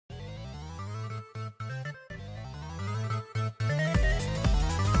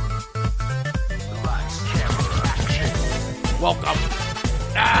Welcome.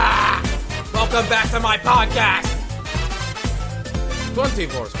 Welcome back to my podcast.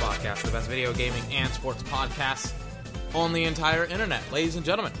 24's podcast, the best video gaming and sports podcast on the entire internet, ladies and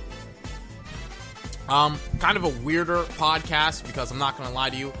gentlemen. Kind of a weirder podcast because I'm not going to lie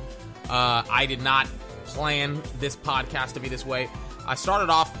to you. I did not plan this podcast to be this way. I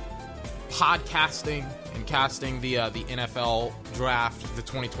started off podcasting and casting the NFL draft, the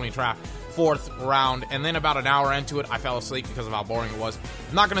 2020 draft, fourth round, and then about an hour into it, I fell asleep because of how boring it was.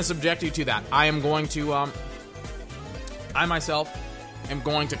 I'm not going to subject you to that. I am going to, I myself am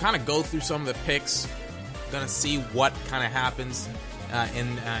going to kind of go through some of the picks, going to see what kind of happens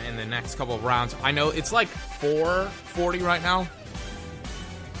in the next couple of rounds. I know it's like 4:40 right now.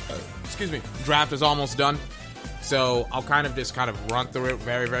 Excuse me. Draft is almost done. So I'll kind of run through it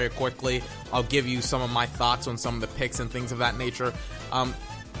very, very quickly. I'll give you some of my thoughts on some of the picks and things of that nature.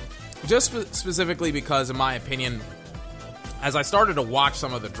 Just specifically because, in my opinion, as I started to watch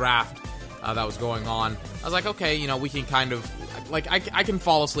some of the draft that was going on, I was like, okay, you know, we can kind of, like, I can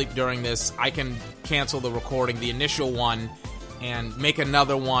fall asleep during this. I can cancel the recording, the initial one, and make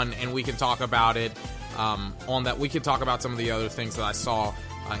another one, and we can talk about it on that. We can talk about some of the other things that I saw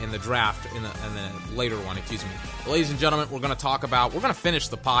in the draft, in the later one, excuse me. Ladies and gentlemen, we're going to finish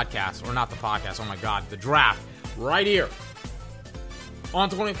the podcast, or not the podcast, oh my god, the draft, right here on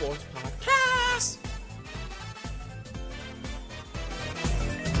 24's podcast.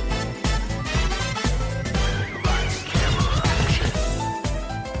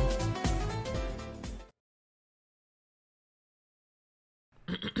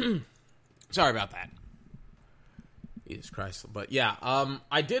 Sorry about that. Jesus Christ. But yeah,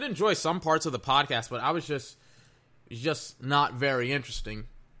 I did enjoy some parts of the podcast, but I was just not very interesting,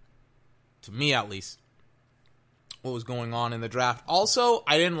 to me at least, what was going on in the draft. Also,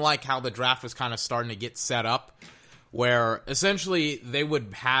 I didn't like how the draft was kind of starting to get set up, where essentially they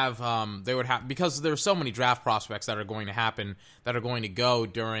would have, because there's so many draft prospects that are going to happen, that are going to go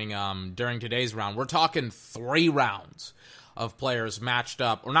during today's round. We're talking 3 rounds of players matched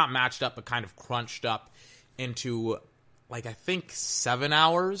up, or not matched up, but kind of crunched up into, like, I think 7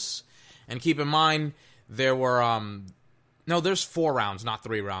 hours. And keep in mind, there were, there's 4 rounds, not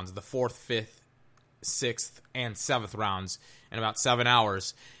 3 rounds. The 4th, 5th, 6th, and 7th rounds in about 7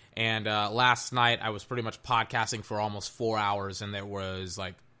 hours. And last night, I was pretty much podcasting for almost 4 hours, and there was,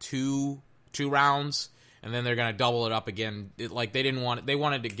 like, two rounds, and then they're going to double it up again. They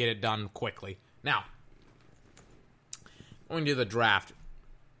wanted to get it done quickly. Now, going to the draft.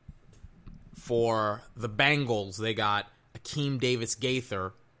 For the Bengals, they got Akeem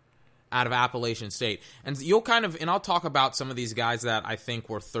Davis-Gaither out of Appalachian State. And I'll talk about some of these guys that I think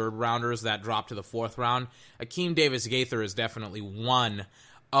were 3rd rounders that dropped to the 4th round. Akeem Davis-Gaither is definitely one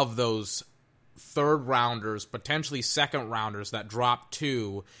of those 3rd rounders, potentially 2nd rounders that dropped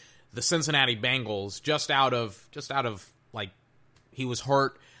to the Cincinnati Bengals just out of like, he was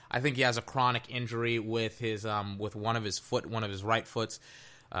hurt. I think he has a chronic injury with his with one of his right foots.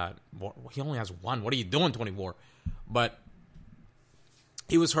 He only has one. What are you doing, 24? But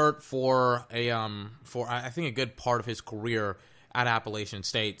he was hurt for I think a good part of his career at Appalachian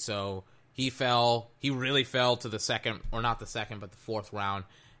State. So he really fell to the 2nd, or not the 2nd, but the 4th round.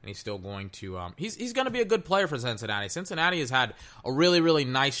 And he's still going to, he's going to be a good player for Cincinnati. Cincinnati has had a really, really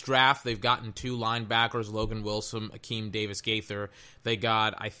nice draft. They've gotten 2 linebackers, Logan Wilson, Akeem Davis-Gaither. They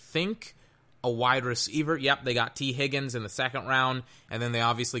got, I think, a wide receiver. Yep, they got T. Higgins in the 2nd round, and then they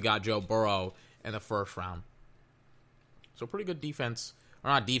obviously got Joe Burrow in the 1st round. So pretty good defense, or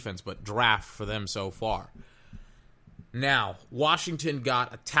not defense, but draft for them so far. Now, Washington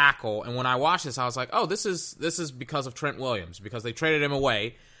got a tackle, and when I watched this, I was like, oh, this is because of Trent Williams, because they traded him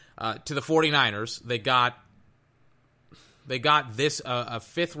away to the 49ers. They got this a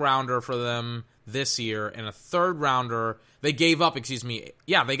 5th rounder for them this year, and a 3rd rounder. They gave up,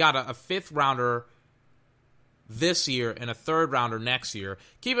 yeah, they got a 5th rounder this year and a 3rd rounder next year.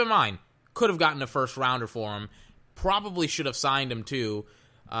 Keep in mind, could have gotten a 1st rounder for him. Probably should have signed him too.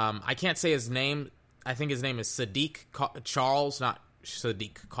 I can't say his name. I think his name is Sadiq Charles, not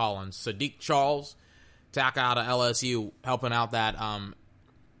Sadiq Collins. Sadiq Charles, tackle out of LSU, helping out that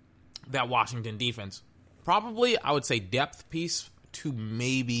Washington defense. Probably, I would say, depth piece to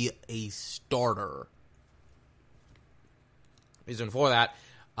maybe a starter. Reason for that,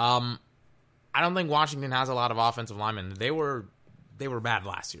 I don't think Washington has a lot of offensive linemen. They were bad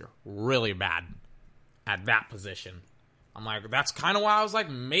last year, really bad at that position. I'm like, that's kind of why I was like,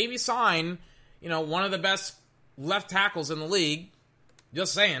 maybe sign, one of the best left tackles in the league.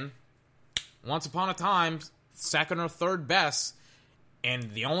 Just saying. Once upon a time, 2nd or 3rd best,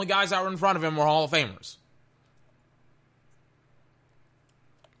 and the only guys that were in front of him were Hall of Famers.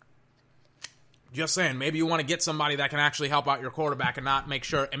 Just saying, maybe you want to get somebody that can actually help out your quarterback and make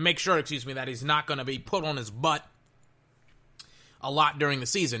sure, that he's not going to be put on his butt a lot during the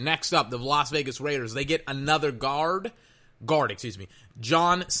season. Next up, the Las Vegas Raiders. They get another guard,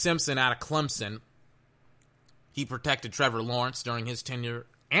 John Simpson out of Clemson. He protected Trevor Lawrence during his tenure,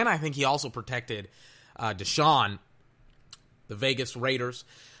 and I think he also protected Deshaun. The Vegas Raiders.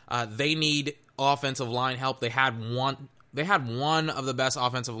 They need offensive line help. They had one of the best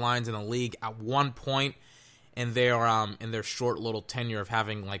offensive lines in the league at one point in their short little tenure of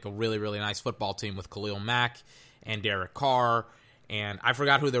having like a really, really nice football team with Khalil Mack and Derek Carr, and I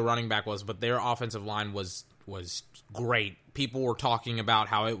forgot who their running back was, but their offensive line was great. People were talking about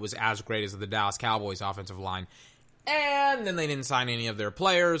how it was as great as the Dallas Cowboys offensive line, and then they didn't sign any of their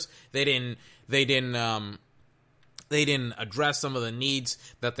players. They didn't address some of the needs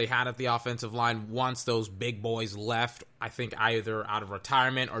that they had at the offensive line once those big boys left, I think either out of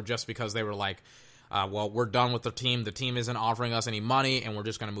retirement or just because they were like, we're done with the team. The team isn't offering us any money, and we're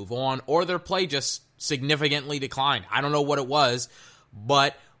just going to move on. Or their play just significantly declined. I don't know what it was,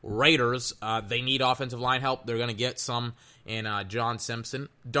 but Raiders, they need offensive line help. They're going to get some in John Simpson.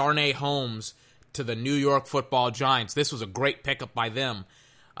 Darnay Holmes to the New York Football Giants. This was a great pickup by them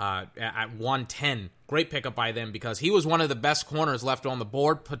at 110. Great pickup by them because he was one of the best corners left on the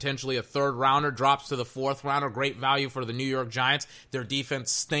board, potentially a third rounder, drops to the fourth rounder. Great value for the New York Giants. Their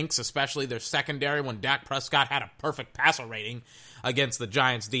defense stinks, especially their secondary when Dak Prescott had a perfect passer rating against the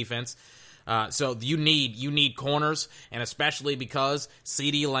Giants defense. So you need corners, and especially because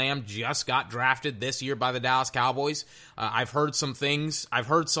CeeDee Lamb just got drafted this year by the Dallas Cowboys. I've heard some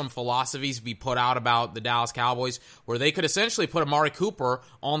philosophies be put out about the Dallas Cowboys where they could essentially put Amari Cooper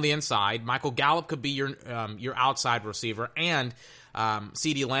on the inside. Michael Gallup could be your outside receiver, and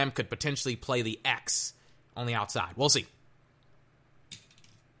CeeDee Lamb could potentially play the X on the outside. We'll see.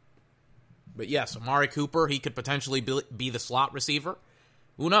 But yes, Amari Cooper, he could potentially be the slot receiver.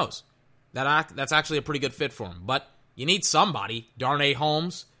 Who knows? That's actually a pretty good fit for him. But you need somebody. Darnay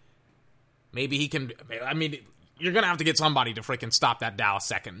Holmes. Maybe he can. I mean, you're going to have to get somebody to freaking stop that Dallas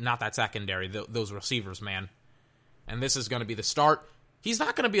secondary, those receivers, man. And this is going to be the start. He's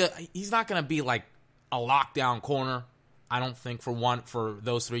not going to be like a lockdown corner, I don't think, for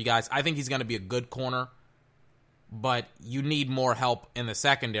those three guys. I think he's going to be a good corner. But you need more help in the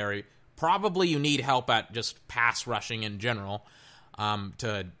secondary. Probably you need help at just pass rushing in general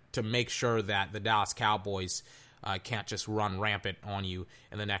to make sure that the Dallas Cowboys can't just run rampant on you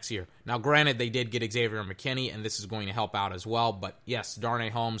in the next year. Now, granted, they did get Xavier McKinney, and this is going to help out as well. But, yes, Darnay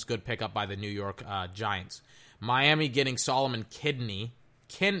Holmes, good pickup by the New York Giants. Miami getting Solomon Kindley.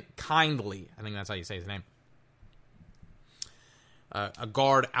 I think that's how you say his name. A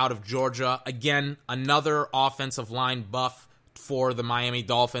guard out of Georgia. Again, another offensive line buff for the Miami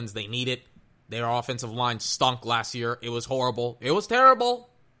Dolphins. They need it. Their offensive line stunk last year. It was horrible. It was terrible.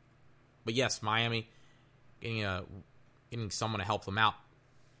 But yes, Miami getting someone to help them out.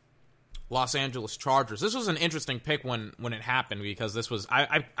 Los Angeles Chargers. This was an interesting pick when it happened because this was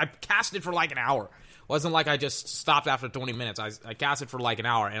I cast it for like an hour. It wasn't like I just stopped after 20 minutes. I cast it for like an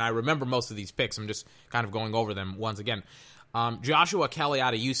hour, and I remember most of these picks. I'm just kind of going over them once again. Joshua Kelly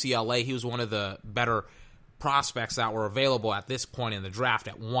out of UCLA. He was one of the better prospects that were available at this point in the draft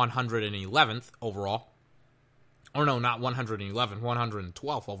at 111th overall. Or no, not 111,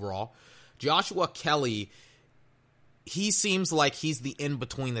 112th overall. Joshua Kelly, he seems like he's the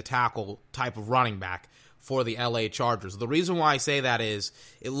in-between-the-tackle type of running back for the LA Chargers. The reason why I say that is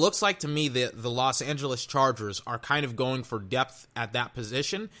it looks like to me that the Los Angeles Chargers are kind of going for depth at that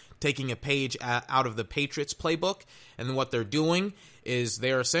position, taking a page out of the Patriots playbook, and then what they're doing is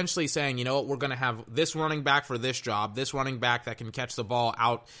they're essentially saying, you know what, we're going to have this running back for this job, this running back that can catch the ball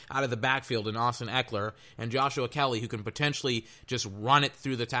out of the backfield in Austin Eckler, and Joshua Kelly who can potentially just run it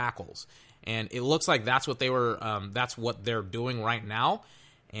through the tackles. And it looks like that's what that's what they're doing right now.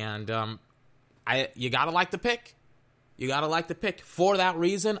 And you gotta like the pick. You gotta like the pick. For that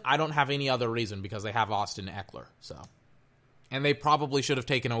reason, I don't have any other reason because they have Austin Eckler. So, and they probably should have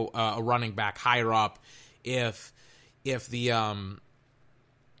taken a running back higher up if the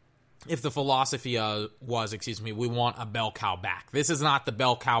philosophy was, we want a bell cow back. This is not the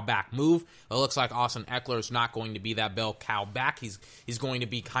bell cow back move. It looks like Austin Eckler is not going to be that bell cow back. He's going to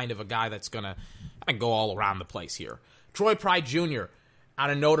be kind of a guy that's going to go all around the place here. Troy Pride Jr. out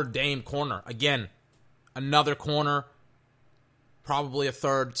of Notre Dame corner. Again, another corner, probably a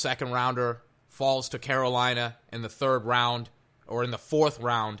second rounder, falls to Carolina in the third round or in the fourth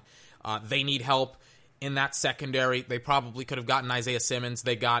round. They need help in that secondary. They probably could have gotten Isaiah Simmons.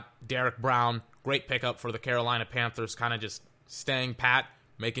 They got Derek Brown. Great pickup for the Carolina Panthers, kind of just staying pat,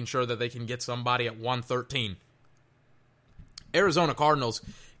 making sure that they can get somebody at 113. Arizona Cardinals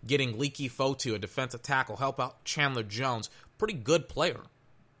getting Leki Fotu, a defensive tackle, help out Chandler Jones. Pretty good player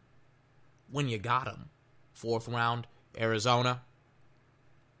when you got him. 4th round, Arizona.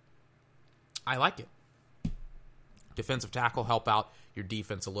 I like it. Defensive tackle, help out your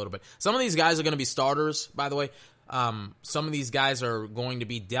defense a little bit. Some of these guys are going to be starters, by the way. Some of these guys are going to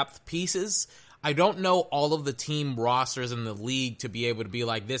be depth pieces. I don't know all of the team rosters in the league to be able to be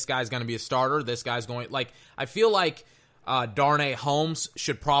like, this guy's going to be a starter, this guy's going... Like, I feel like Darnay Holmes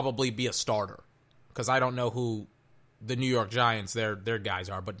should probably be a starter, because I don't know who the New York Giants, their guys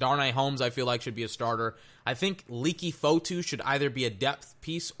are. But Darnay Holmes, I feel like, should be a starter. I think Leki Fotu should either be a depth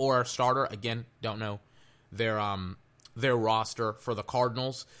piece or a starter. Again, don't know their roster for the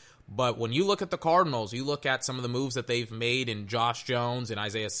Cardinals. But when you look at the Cardinals, you look at some of the moves that they've made in Josh Jones and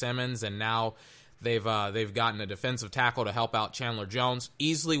Isaiah Simmons, and now they've gotten a defensive tackle to help out Chandler Jones.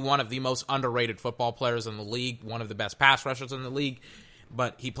 Easily one of the most underrated football players in the league, one of the best pass rushers in the league.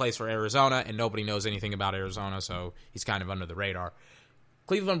 But he plays for Arizona, and nobody knows anything about Arizona, so he's kind of under the radar.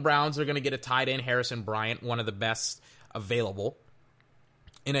 Cleveland Browns are going to get a tight end, Harrison Bryant, one of the best available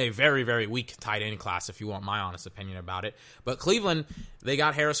in a very, very weak tight end class, if you want my honest opinion about it. But Cleveland, they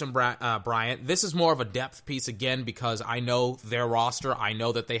got Harrison Bryant. This is more of a depth piece, again, because I know their roster. I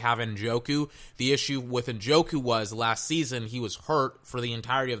know that they have Njoku. The issue with Njoku was last season he was hurt for the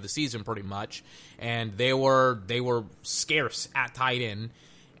entirety of the season pretty much, and they were scarce at tight end,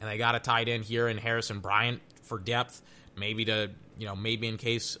 and they got a tight end here in Harrison Bryant for depth, maybe in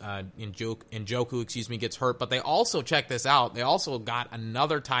case Njoku, gets hurt. But they also, check this out, they also got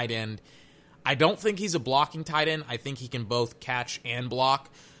another tight end. I don't think he's a blocking tight end. I think he can both catch and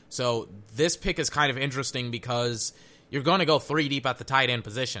block. So this pick is kind of interesting because you're going to go 3 deep at the tight end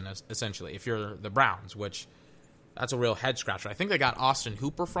position, essentially, if you're the Browns, which that's a real head scratcher. I think they got Austin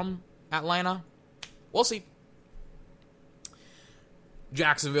Hooper from Atlanta. We'll see.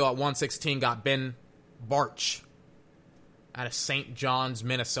 Jacksonville at 116 got Ben Bartch out of St. John's,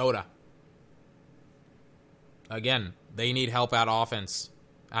 Minnesota. Again, they need help at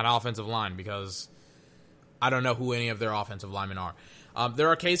offensive line, because I don't know who any of their offensive linemen are. There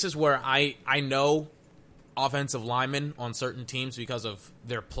are cases where I know offensive linemen on certain teams because of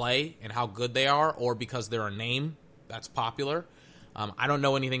their play and how good they are, or because they're a name that's popular. I don't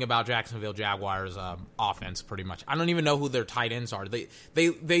know anything about Jacksonville Jaguars offense, pretty much. I don't even know who their tight ends are.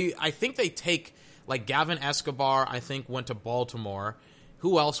 I think they take... Like Gavin Escobar, I think, went to Baltimore.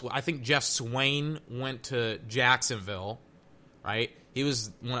 Who else? I think Jeff Swain went to Jacksonville, right? He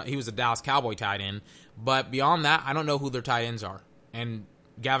was a Dallas Cowboy tight end. But beyond that, I don't know who their tight ends are. And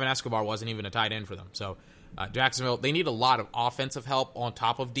Gavin Escobar wasn't even a tight end for them. So Jacksonville, they need a lot of offensive help on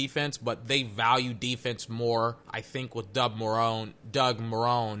top of defense, but they value defense more, I think, with Doug Marrone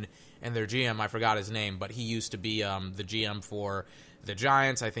and their GM. I forgot his name, but he used to be the GM for the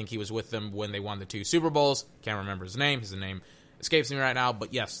Giants. I think he was with them when they won the 2 Super Bowls. Can't remember his name. His name escapes me right now.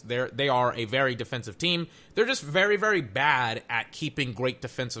 But yes, they are a very defensive team. They're just very, very bad at keeping great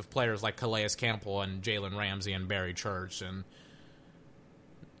defensive players like Calais Campbell and Jalen Ramsey and Barry Church. And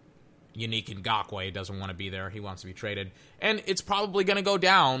Yannick Ngakoue doesn't want to be there. He wants to be traded. And it's probably going to go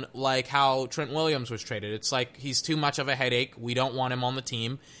down like how Trent Williams was traded. It's like he's too much of a headache. We don't want him on the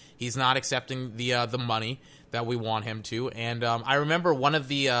team. He's not accepting the money that we want him to. And I remember one of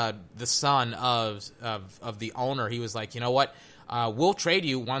the son of the owner, he was like, you know what, we'll trade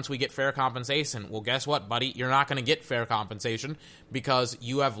you once we get fair compensation. Well, guess what, buddy? You're not going to get fair compensation because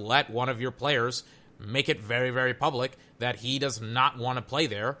you have let one of your players make it very, very public that he does not want to play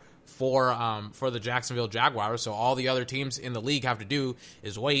there for the Jacksonville Jaguars. So all the other teams in the league have to do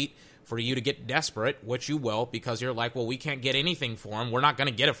is wait for you to get desperate, which you will, because you're like, well, we can't get anything for him. We're not going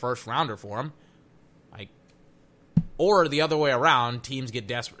to get a first rounder for him. Or the other way around, teams get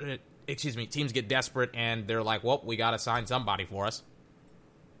desperate, and they're like, well, we got to sign somebody for us.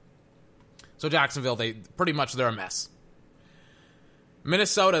 So Jacksonville, they're a mess.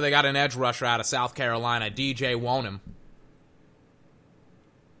 Minnesota, they got an edge rusher out of South Carolina, DJ Wonnum.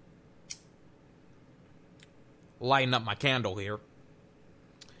 Lighting up my candle here.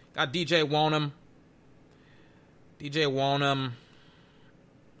 Got DJ Wonnum.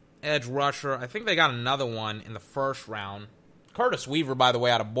 Edge rusher. I think they got another one in the first round. Curtis Weaver, by the way,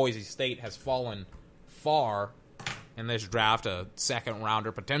 out of Boise State, has fallen far in this draft. A second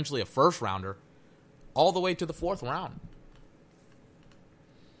rounder, potentially a first rounder, all the way to the 4th round.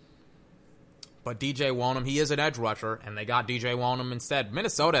 But DJ Wonnum, he is an edge rusher, and they got DJ Wonnum instead.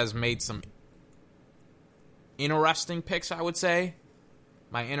 Minnesota has made some interesting picks, I would say.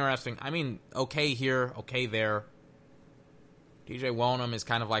 By interesting, I mean okay here, okay there. TJ Wonnum is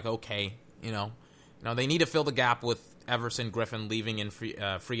kind of like, okay, they need to fill the gap with Everson Griffen leaving in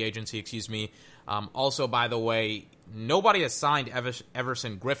free agency, Also, by the way, nobody has signed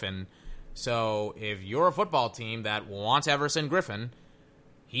Everson Griffen, so if you're a football team that wants Everson Griffen,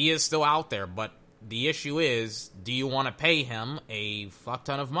 he is still out there, but the issue is, do you want to pay him a fuck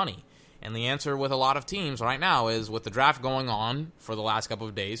ton of money? And the answer with a lot of teams right now is, with the draft going on for the last couple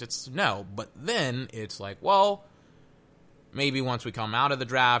of days, it's no. But then it's like, well, maybe once we come out of the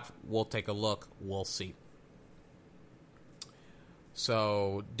draft, we'll take a look. We'll see.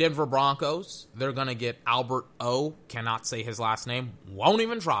 So, Denver Broncos, they're going to get Albert O. Cannot say his last name. Won't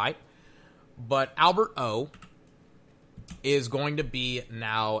even try. But Albert O. is going to be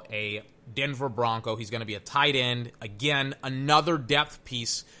now a Denver Bronco. He's going to be a tight end. Again, another depth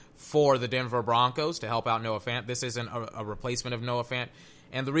piece for the Denver Broncos to help out Noah Fant. This isn't a replacement of Noah Fant.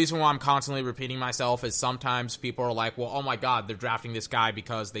 And the reason why I'm constantly repeating myself is sometimes people are like, well, oh my God, they're drafting this guy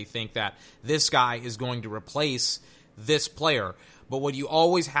because they think that this guy is going to replace this player. But what you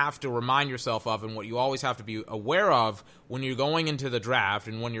always have to remind yourself of, and what you always have to be aware of when you're going into the draft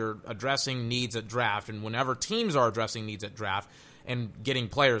and when you're addressing needs at draft and whenever teams are addressing needs at draft and getting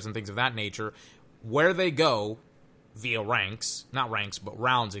players and things of that nature, where they go via rounds,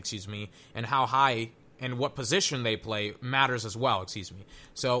 and how high and what position they play matters as well,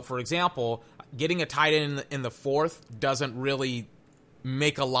 So, for example, getting a tight end in the fourth doesn't really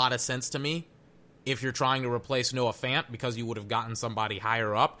make a lot of sense to me if you're trying to replace Noah Fant, because you would have gotten somebody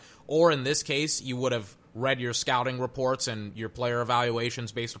higher up, or in this case, you would have read your scouting reports and your player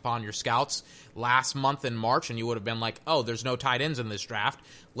evaluations based upon your scouts last month in March, and you would have been like, oh, there's no tight ends in this draft.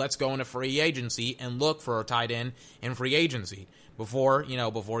 Let's go into free agency and look for a tight end in free agency before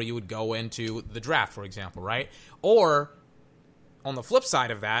you would go into the draft, for example, right? Or on the flip side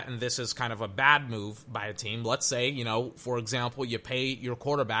of that, and this is kind of a bad move by a team, let's say, for example, you pay your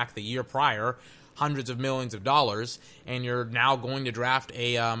quarterback the year prior hundreds of millions of dollars, and you're now going to draft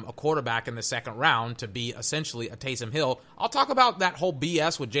a quarterback in the second round to be essentially a Taysom Hill. I'll talk about that whole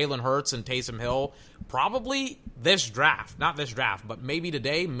BS with Jalen Hurts and Taysom Hill probably this draft. Not this draft, but maybe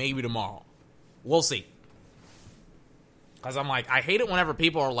today, maybe tomorrow. We'll see. Because I'm like, I hate it whenever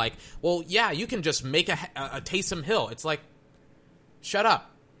people are like, well, yeah, you can just make a Taysom Hill. It's like, shut up.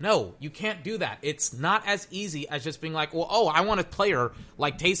 No, you can't do that. It's not as easy as just being like, well, oh, I want a player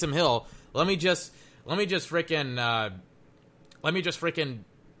like Taysom Hill. Let me just freaking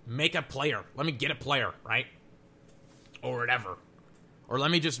make a player. Let me get a player, right? Or whatever. Or let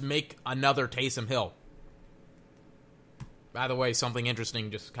me just make another Taysom Hill. By the way, something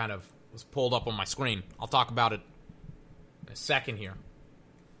interesting just kind of was pulled up on my screen. I'll talk about it in a second here.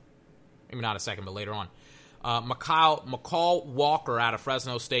 Maybe not a second, but later on. McCall Walker out of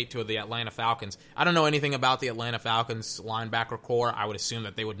Fresno State to the Atlanta Falcons. I don't know anything about the Atlanta Falcons linebacker core. I would assume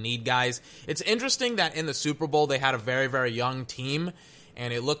that they would need guys. It's interesting that in the Super Bowl they had a very, very young team,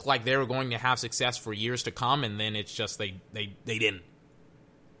 and it looked like they were going to have success for years to come, and then it's just they didn't.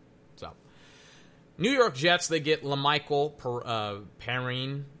 So, New York Jets, they get La'Mical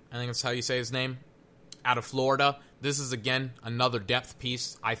Perine, I think that's how you say his name, out of Florida. This is, again, another depth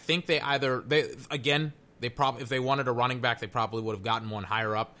piece. I think if they wanted a running back, they probably would have gotten one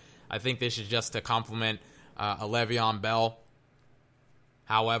higher up. I think this is just to complement Le'Veon Bell.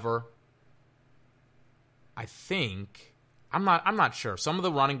 However, I think I'm not sure. Some of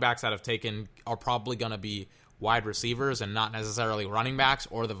the running backs that have taken are probably going to be wide receivers and not necessarily running backs,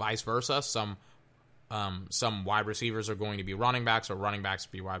 or the vice versa. Some wide receivers are going to be running backs, or running backs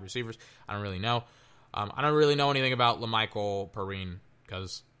be wide receivers. I don't really know. I don't really know anything about La'Mical Perine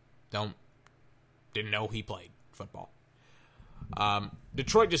because didn't know he played football.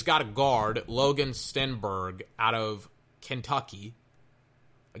 Detroit just got a guard, Logan Stenberg, out of Kentucky.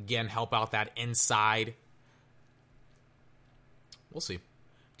 Again, help out that inside. We'll see.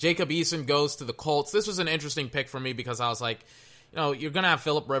 Jacob Eason goes to the Colts. This was an interesting pick for me because I was like, you're going to have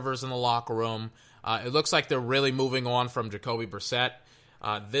Phillip Rivers in the locker room. It looks like they're really moving on from Jacoby Brissett.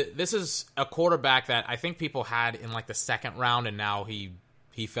 This is a quarterback that I think people had in like the second round, and now he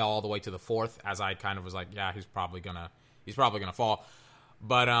fell all the way to the fourth, as I kind of was like, yeah, he's probably gonna fall.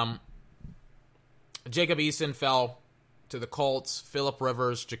 But Jacob Eason fell to the Colts. Phillip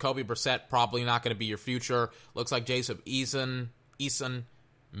Rivers, Jacoby Brissett, probably not going to be your future. Looks like Jacob Eason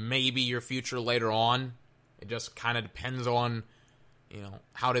may be your future later on. It just kind of depends on,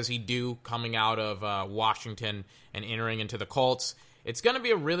 how does he do coming out of Washington and entering into the Colts. It's going to be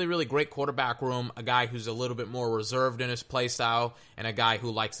a really, really great quarterback room, a guy who's a little bit more reserved in his play style, and a guy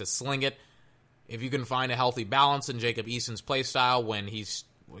who likes to sling it. If you can find a healthy balance in Jacob Eason's play style when he's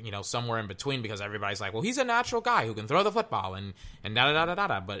somewhere in between, because everybody's like, well, he's a natural guy who can throw the football and da da da da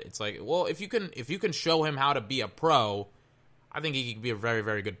da. But it's like, well, if you can show him how to be a pro, I think he could be a very,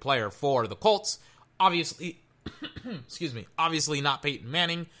 very good player for the Colts. Obviously, excuse me, obviously not Peyton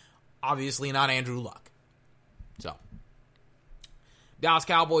Manning, obviously not Andrew Luck. So, Dallas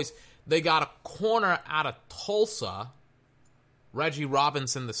Cowboys, they got a corner out of Tulsa, Reggie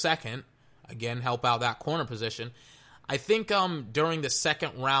Robinson II, again, help out that corner position. I think during the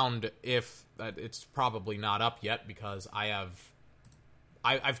second round, if it's probably not up yet, because I've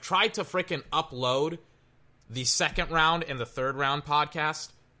tried to freaking upload the second round and the third round podcast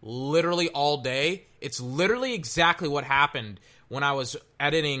literally all day. It's literally exactly what happened when I was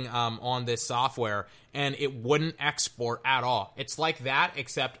editing on this software, and it wouldn't export at all. It's like that,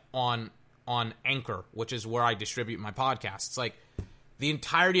 except on Anchor, which is where I distribute my podcasts. It's like the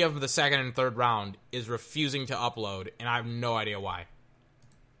entirety of the second and third round is refusing to upload, and I have no idea why.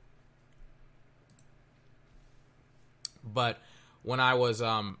 But when I was,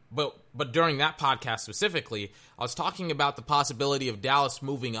 but during that podcast specifically, I was talking about the possibility of Dallas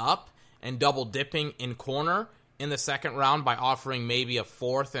moving up and double dipping in corner in the second round by offering maybe a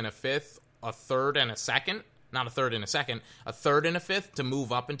fourth and a fifth, a third and a second, not a third and a second, a third and a fifth to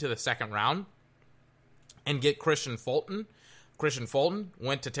move up into the second round and get Christian Fulton. Christian Fulton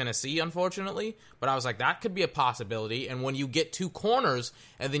went to Tennessee, unfortunately, but I was like, that could be a possibility. And when you get two corners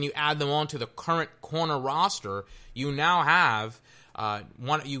and then you add them on to the current corner roster, you now have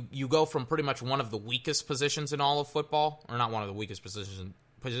one. You go from pretty much one of the weakest positions in all of football, or not one of the weakest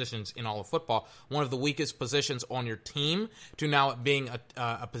positions in all of football, one of the weakest positions on your team, to now it being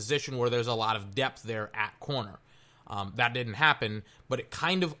a position where there's a lot of depth there at corner. That didn't happen, but it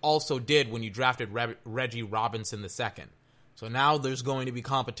kind of also did when you drafted Reggie Robinson II. So now there's going to be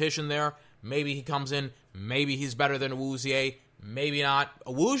competition there. Maybe he comes in. Maybe he's better than Awuzie. Maybe not.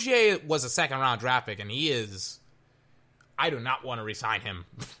 Awuzie was a second-round draft pick, and he is... I do not want to re-sign him.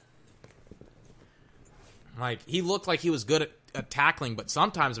 Like, he looked like he was good at tackling, but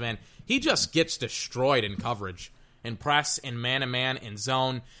sometimes, man, he just gets destroyed in coverage, in press, in man-to-man, in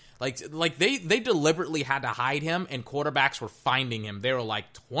zone. Like they deliberately had to hide him, and quarterbacks were finding him. They were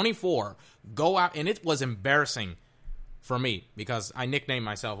like, 24, go out, and it was embarrassing for me, because I nicknamed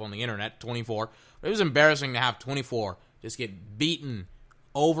myself on the internet 24. It was embarrassing to have 24 just get beaten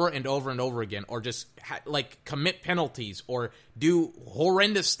over and over and over again, or just commit penalties or do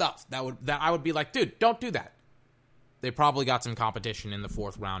horrendous stuff that I would be like, dude, don't do that. They probably got some competition in the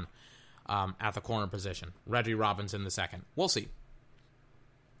fourth round at the corner position. Reggie Robinson II. We'll see.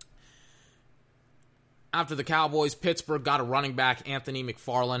 After the Cowboys, Pittsburgh got a running back, Anthony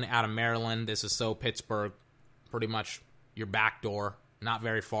McFarland, out of Maryland. This is so Pittsburgh, pretty much your back door, not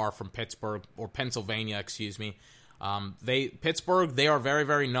very far from Pittsburgh, or Pennsylvania, excuse me. Pittsburgh, they are very,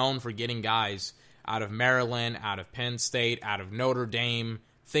 very known for getting guys out of Maryland, out of Penn State, out of Notre Dame,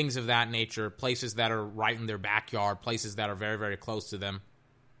 things of that nature, places that are right in their backyard, places that are very, very close to them.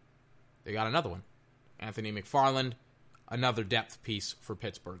 They got another one. Anthony McFarland, another depth piece for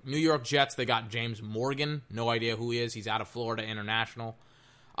Pittsburgh. New York Jets, they got James Morgan. No idea who he is. He's out of Florida International.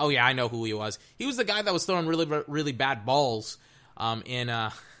 Oh, yeah, I know who he was. He was the guy that was throwing really, really bad balls in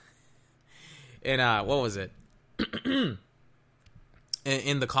what was it?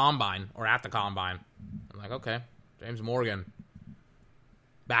 in the combine, or at the combine. I'm like, okay, James Morgan,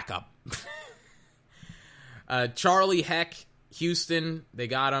 backup. Charlie Heck, Houston, they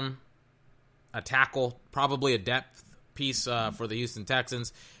got him. A tackle, probably a depth piece for the Houston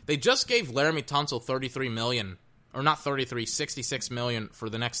Texans. They just gave Laramie Tunsil $33 million. Or not 33, $66 million for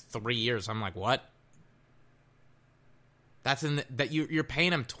the next 3 years. I'm like, what? That's you're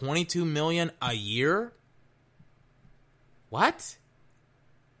paying him $22 million a year? What?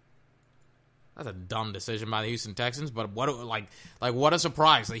 That's a dumb decision by the Houston Texans, but what a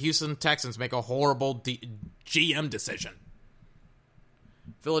surprise. The Houston Texans make a horrible GM decision.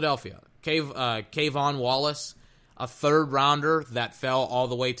 Philadelphia, Kayvon Wallace, a third rounder that fell all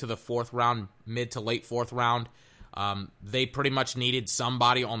the way to the fourth round, mid to late fourth round. They pretty much needed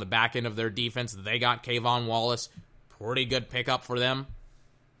somebody on the back end of their defense. They got Kayvon Wallace. Pretty good pickup for them.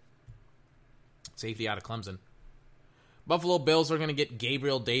 Safety out of Clemson. Buffalo Bills are going to get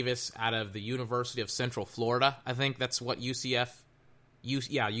Gabriel Davis out of the University of Central Florida. I think that's what UCF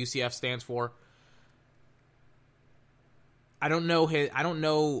stands for. I don't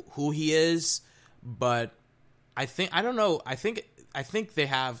know who he is, but I think they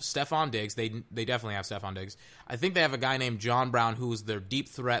have Stephon Diggs. They definitely have Stephon Diggs. I think they have a guy named John Brown who was their deep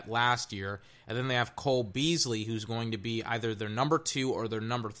threat last year, and then they have Cole Beasley, who's going to be either their number 2 or their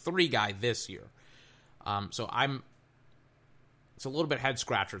number 3 guy this year. So it's a little bit head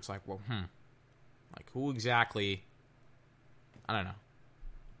scratcher. It's like, well, like who exactly? I don't know.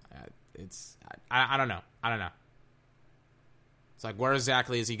 I don't know. I don't know. It's like, where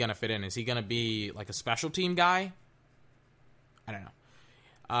exactly is he going to fit in? Is he going to be like a special team guy? I don't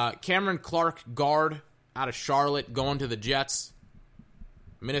know. Cameron Clark, guard out of Charlotte, going to the Jets.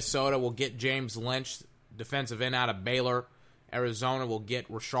 Minnesota will get James Lynch, defensive end out of Baylor. Arizona will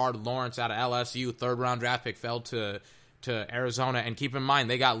get Rashard Lawrence out of LSU. Third-round draft pick fell to Arizona. And keep in mind,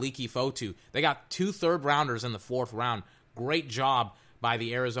 they got Leki Fotu. They got 2 third-rounders in the 4th round. Great job by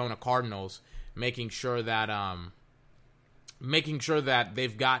the Arizona Cardinals making sure that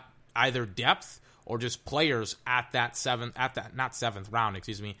they've got either depth or just players at that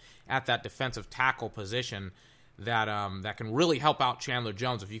defensive tackle position that can really help out Chandler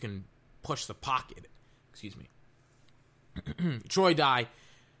Jones if you can push the pocket. Excuse me. Troy Dye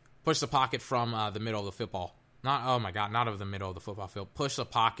push the pocket from the middle of the football. Not of the middle of the football field. Push the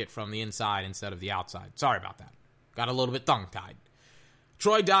pocket from the inside instead of the outside. Sorry about that. Got a little bit tongue-tied.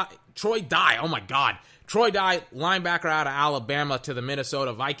 Troy Dye, oh my God. Troy Dye, linebacker out of Alabama to the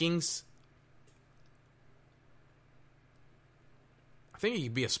Minnesota Vikings. I think he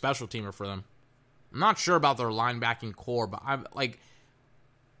could be a special teamer for them. I'm not sure about their linebacking core, but I'm like,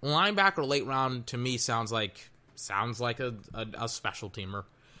 linebacker late round to me sounds like a special teamer.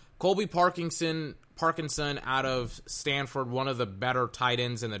 Colby Parkinson out of Stanford, one of the better tight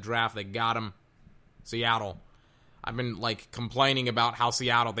ends in the draft. They got him. Seattle. I've been like complaining about how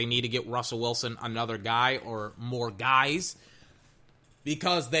Seattle, they need to get Russell Wilson another guy or more guys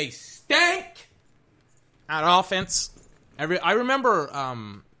because they stink at offense. I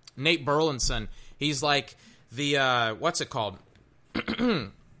remember Nate Burleson. He's like the what's it called?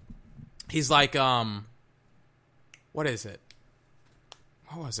 He's like what is it?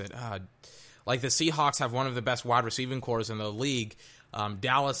 What was it? Like the Seahawks have one of the best wide receiving cores in the league.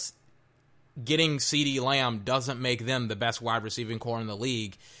 Dallas getting CeeDee Lamb doesn't make them the best wide receiving core in the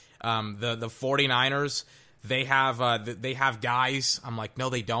league. The 49ers, they have guys. I'm like, no,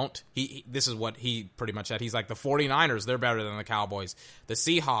 they don't. This is what he pretty much said. He's like, the 49ers, they're better than the Cowboys. The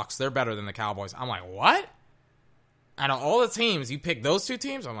Seahawks, they're better than the Cowboys. I'm like, what? Out of all the teams, you pick those 2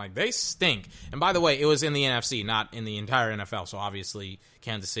 teams? I'm like, they stink. And by the way, it was in the NFC, not in the entire NFL. So obviously,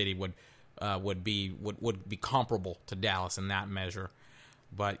 Kansas City would be comparable to Dallas in that measure.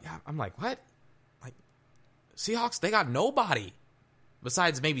 But yeah, I'm like, what? Like, Seahawks, they got nobody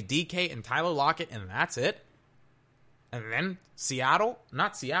besides maybe DK and Tyler Lockett, and that's it. And then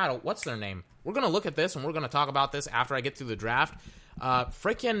not Seattle, what's their name? We're going to look at this, and we're going to talk about this after I get through the draft.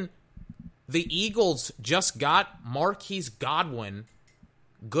 Freaking the Eagles just got Marquise Goodwin,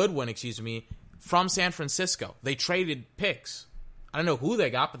 from San Francisco. They traded picks. I don't know who they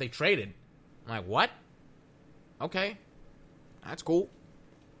got, but they traded. I'm like, what? Okay. That's cool.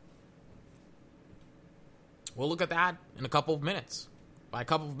 We'll look at that in a couple of minutes. By a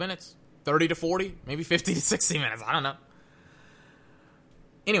couple of minutes, 30 to 40, maybe 50 to 60 minutes. I don't know.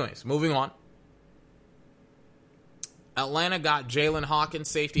 Anyways, moving on. Atlanta got Jalen Hawkins,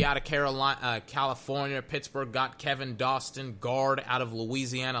 safety out of California. Pittsburgh got Kevin Dawson, guard out of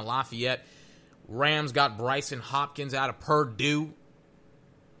Louisiana Lafayette. Rams got Bryson Hopkins out of Purdue.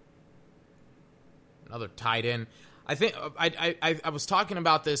 Another tight end. I think I was talking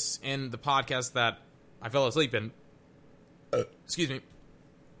about this in the podcast that I fell asleep in. Excuse me.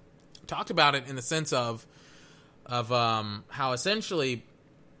 Talked about it in the sense of how essentially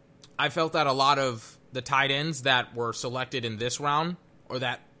I felt that a lot of the tight ends that were selected in this round, or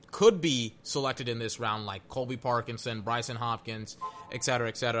that could be selected in this round, like Colby Parkinson, Bryson Hopkins, etc.,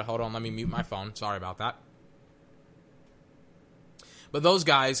 etc. Hold on, let me mute my phone. Sorry about that. But those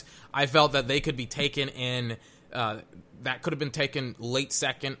guys, I felt that they could be taken in, that could have been taken late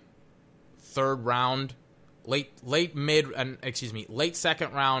second, third round, late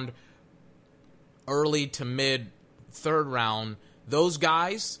second round, early to mid third round. Those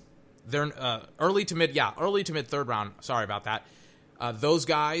guys, they're early to mid third round. Sorry about that. Those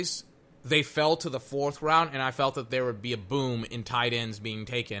guys, they fell to the fourth round, and I felt that there would be a boom in tight ends being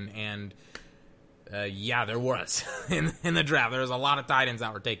taken, and yeah, there was in the draft. There was a lot of tight ends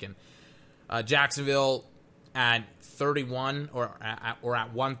that were taken. Jacksonville at 31 or at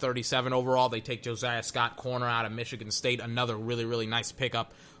 137 overall, they take Josiah Scott, corner out of Michigan State. Another really, really nice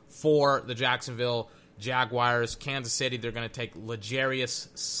pickup for the Jacksonville Jaguars. Kansas City, they're going to take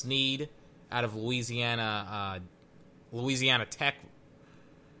L'Jarius Sneed out of Louisiana Tech.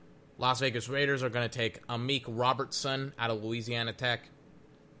 Las Vegas Raiders are going to take Amik Robertson out of Louisiana Tech.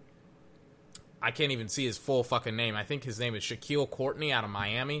 I can't even see his full fucking name. I think his name is Shaquille Courtney out of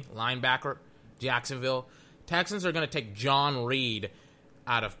Miami, linebacker. Jacksonville Texans are going to take John Reed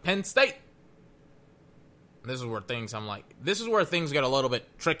out of Penn State. This is where things get a little bit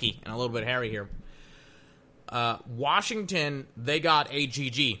tricky and a little bit hairy here. Washington, they got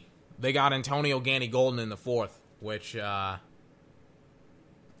AGG. They got Antonio Gandy-Golden in the 4th, which that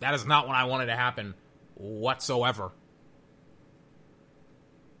is not what I wanted to happen whatsoever.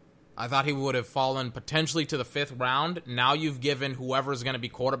 I thought he would have fallen potentially to the 5th round. Now you've given whoever's going to be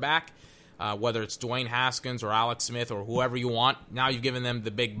quarterback, whether it's Dwayne Haskins or Alex Smith or whoever you want, now you've given them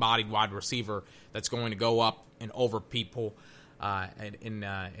the big-bodied wide receiver that's going to go up and over people in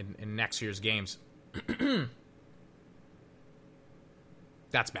next year's games.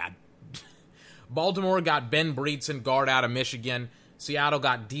 That's bad. Baltimore got Ben Breedson, guard out of Michigan. Seattle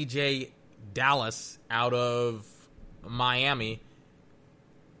got DJ Dallas out of Miami.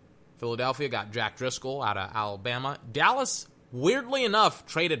 Philadelphia got Jack Driscoll out of Alabama. Dallas, weirdly enough,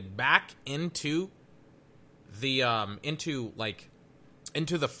 traded back into the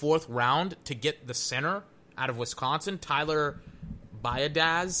 4th round to get the center out of Wisconsin, Tyler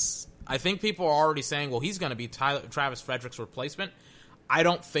Biadasz. I think people are already saying, well, he's going to be Travis Frederick's replacement. I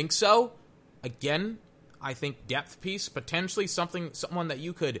don't think so. Again, I think depth piece, potentially someone that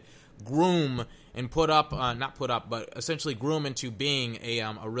you could groom and but essentially groom into being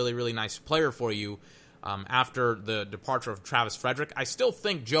a really, really nice player for you after the departure of Travis Frederick. I still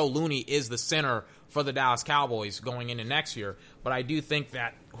think Joe Looney is the center for the Dallas Cowboys going into next year, but I do think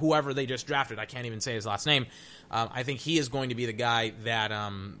that whoever they just drafted, I can't even say his last name, I think he is going to be the guy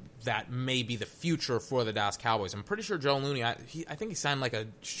that may be the future for the Dallas Cowboys. I'm pretty sure Joe Looney, I think he signed like a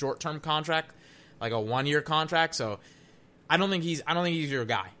short-term contract, like a 1-year contract, so I don't think he's your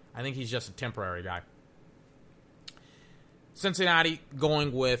guy. I think he's just a temporary guy. Cincinnati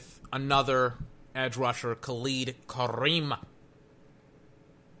going with another edge rusher, Khalid Kareem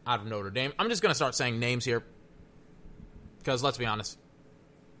out of Notre Dame. I'm just going to start saying names here because, let's be honest,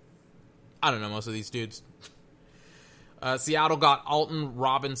 I don't know most of these dudes. Seattle got Alton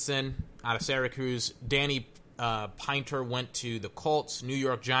Robinson out of Syracuse. Danny Pinter went to the Colts. New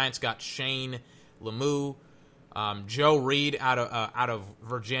York Giants got Shane Lemieux. Joe Reed out of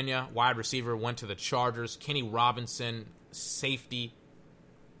Virginia, wide receiver, went to the Chargers. Kenny Robinson, safety.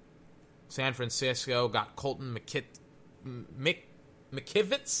 San Francisco got Colton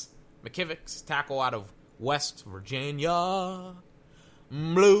McKivitz, tackle out of West Virginia.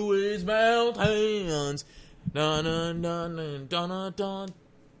 Blues Mountains. Dun, dun, dun, dun, dun, dun.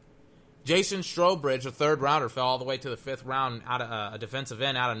 Jason Strowbridge, a 3rd rounder, fell all the way to the 5th round out of a defensive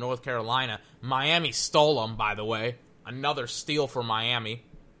end out of North Carolina. Miami stole him, by the way. Another steal for Miami.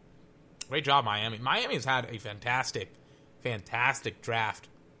 Great job, Miami. Miami's had a fantastic draft.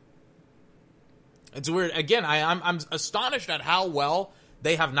 It's weird. Again, I'm astonished at how well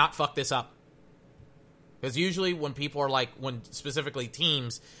they have not fucked this up. Because usually when people are like, when specifically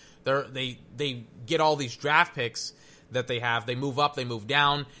teams, they get all these draft picks that they have. They move up, they move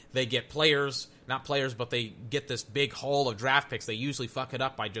down, they get players, not players, but they get this big haul of draft picks. They usually fuck it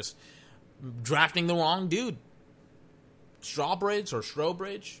up by just drafting the wrong dude.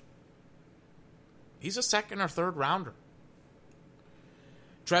 Strowbridge, he's a 2nd or 3rd rounder.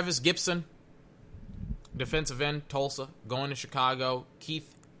 Travis Gibson, defensive end, Tulsa, going to Chicago.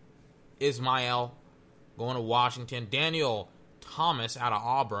 Keith Ismail, going to Washington. Daniel Thomas out of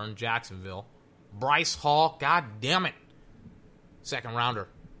Auburn, Jacksonville. Bryce Hall, god damn it, 2nd rounder,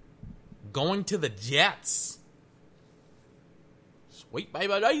 going to the Jets. Sweet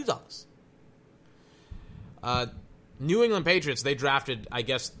baby Jesus. New England Patriots, they drafted, I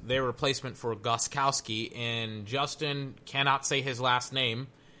guess, their replacement for Gostkowski, and Justin cannot say his last name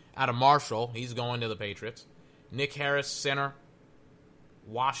out of Marshall. He's going to the Patriots. Nick Harris, center,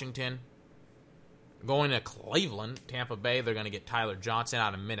 Washington. Going to Cleveland, Tampa Bay, they're going to get Tyler Johnson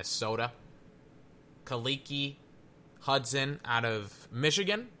out of Minnesota. Kaliki Hudson out of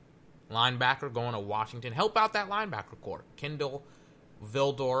Michigan, linebacker, going to Washington. Help out that linebacker corps. Kendall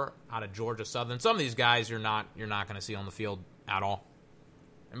Vildor out of Georgia Southern. Some of these guys you're not going to see on the field at all.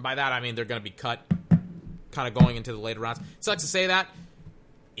 And by that, I mean they're going to be cut kind of going into the later rounds. It sucks to say that.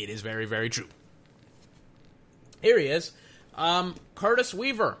 It is very, very true. Here he is. Curtis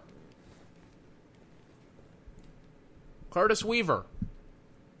Weaver.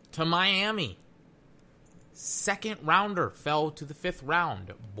 To Miami. 2nd rounder, fell to the 5th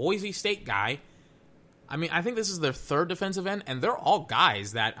round. Boise State guy. I mean, I think this is their 3rd defensive end, and they're all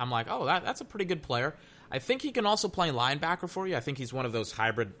guys that I'm like, oh, that's a pretty good player. I think he can also play linebacker for you. I think he's one of those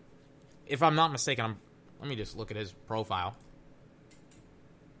hybrid. If I'm not mistaken, let me just look at his profile.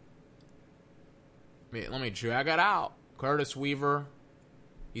 Let me check it out. Curtis Weaver.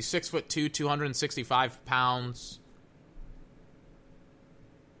 He's 6'2", 265 pounds.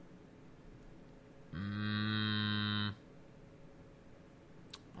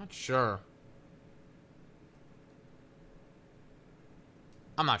 Not sure.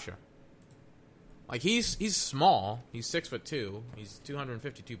 I'm not sure. Like, he's small. He's 6'2". He's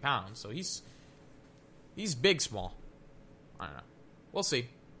 252 pounds. So he's big small. I don't know. We'll see.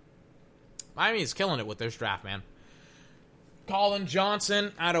 Miami is killing it with this draft, man. Colin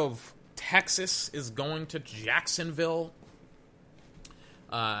Johnson out of Texas is going to Jacksonville.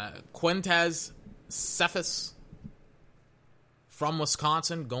 Quintez Cephas from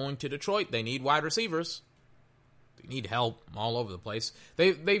Wisconsin going to Detroit. They need wide receivers. They need help all over the place.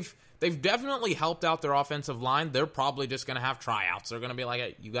 They've definitely helped out their offensive line. They're probably just going to have tryouts. They're going to be like,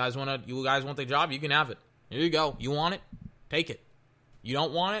 hey, you guys want the job? You can have it. Here you go. You want it? Take it. You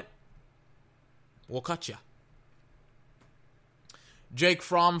don't want it? We'll cut you. Jake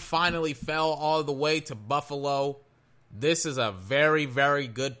Fromm finally fell all the way to Buffalo. This is a very, very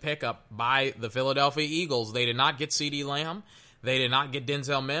good pickup by the Philadelphia Eagles. They did not get CeeDee Lamb. They did not get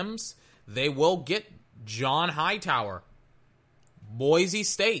Denzel Mims. They will get John Hightower. Boise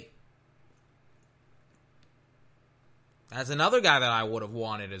State. That's another guy that I would have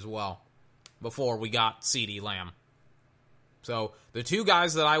wanted as well before we got CeeDee Lamb. So the two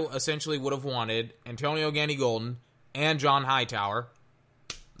guys that I essentially would have wanted, Antonio Gandy-Golden and John Hightower,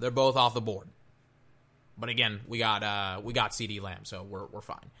 they're both off the board. But again, we got CeeDee Lamb, so we're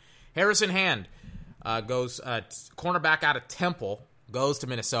fine. Harrison Hand goes cornerback out of Temple, goes to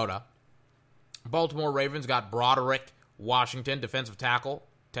Minnesota. Baltimore Ravens got Broderick Washington, defensive tackle,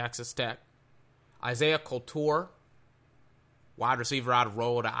 Texas Tech. Isaiah Couture, wide receiver out of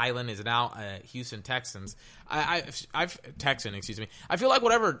Rhode Island, is now Houston Texans. Texan, excuse me. I feel like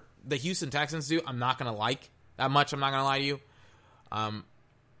whatever the Houston Texans do, I'm not going to like that much. I'm not going to lie to you.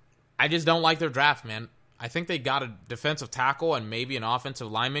 I just don't like their draft, man. I think they got a defensive tackle and maybe an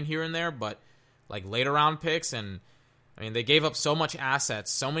offensive lineman here and there, but like later round picks, and I mean they gave up so many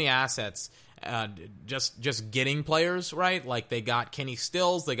assets, just getting players, right? Like they got Kenny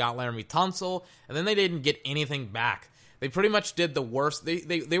Stills, they got Laramie Tunsil, and then they didn't get anything back. They pretty much did the worst.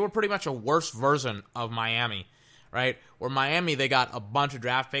 They were pretty much a worse version of Miami, right? Where Miami, they got a bunch of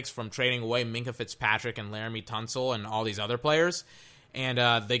draft picks from trading away Minkah Fitzpatrick and Laramie Tunsil and all these other players.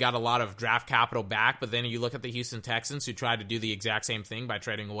 And they got a lot of draft capital back, but then you look at the Houston Texans, who tried to do the exact same thing by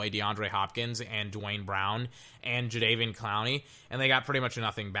trading away DeAndre Hopkins and Dwayne Brown and Jadeveon Clowney, and they got pretty much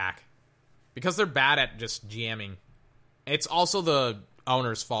nothing back. Because they're bad at just GMing. It's also the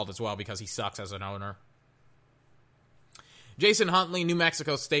owner's fault as well, because he sucks as an owner. Jason Huntley, New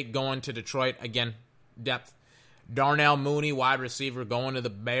Mexico State, going to Detroit. Again, depth. Darnell Mooney, wide receiver, going to the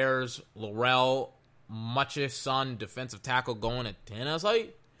Bears. Laurel Mutchison, defensive tackle, going to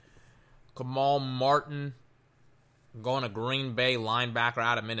Tennessee. Kamal Martin going to Green Bay, linebacker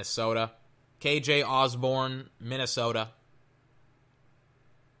out of Minnesota. KJ Osborne, Minnesota.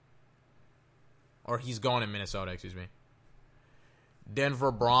 Or he's going to Minnesota, excuse me.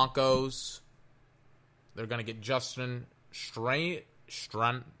 Denver Broncos. They're going to get Justin I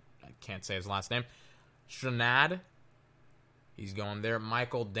can't say his last name. Stranad. He's going there.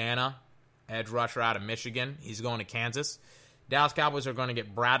 Michael Dana, edge rusher out of Michigan. He's going to Kansas. Dallas Cowboys are going to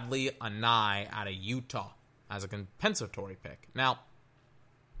get Bradley Anai out of Utah as a compensatory pick. Now,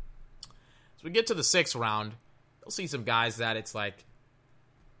 as we get to the 6th round, you'll see some guys that it's like,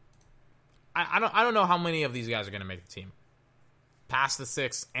 I don't know how many of these guys are going to make the team. Past the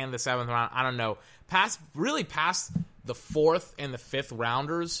 6th and the 7th round, I don't know. Past the 4th and the 5th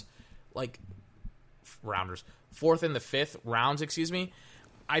rounders, like fourth and the 5th rounds, excuse me.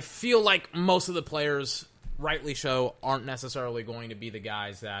 I feel like most of the players, rightly so, aren't necessarily going to be the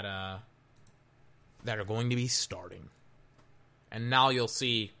guys that are going to be starting. And now you'll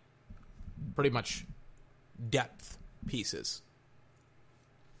see pretty much depth pieces.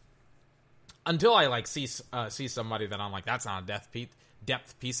 Until I see somebody that I'm like, that's not a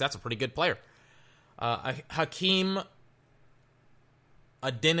depth piece. That's a pretty good player. Hakeem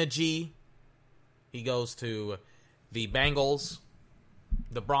Adeniji, he goes to the Bengals.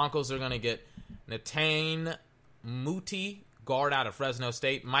 The Broncos are going to get Netane Muti, guard out of Fresno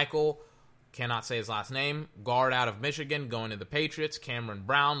State. Michael, cannot say his last name, guard out of Michigan, going to the Patriots. Cameron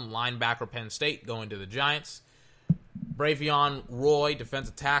Brown, linebacker, Penn State, going to the Giants. Bravion Roy,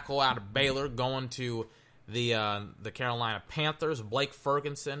 defensive tackle out of Baylor, going to the Carolina Panthers. Blake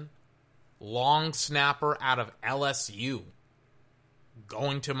Ferguson, long snapper out of LSU,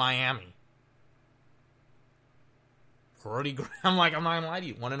 going to Miami. Pretty great. I'm not gonna lie to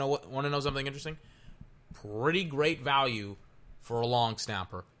you. Want to know something interesting? Pretty great value for a long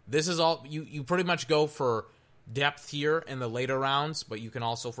snapper. This is all you pretty much go for depth here in the later rounds, but you can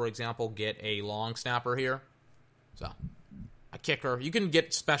also, for example, get a long snapper here. So, a kicker. You can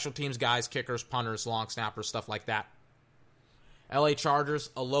get special teams guys, kickers, punters, long snappers, stuff like that. LA Chargers,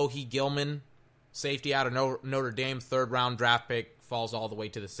 Alohi Gilman, safety out of Notre Dame, 3rd round draft pick, falls all the way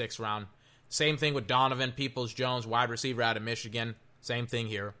to the 6th round. Same thing with Donovan Peoples-Jones, wide receiver out of Michigan. Same thing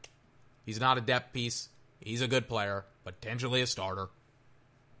here. He's not a depth piece. He's a good player, potentially a starter.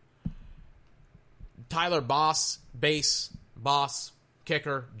 Tyler Boss,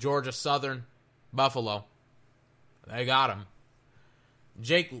 kicker, Georgia Southern, Buffalo. They got him.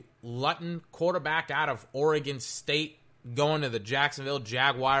 Jake Luton, quarterback out of Oregon State, going to the Jacksonville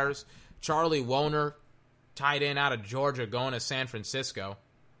Jaguars. Charlie Woerner, tight end out of Georgia, going to San Francisco.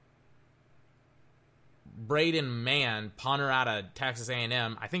 Braden Mann, punter out of Texas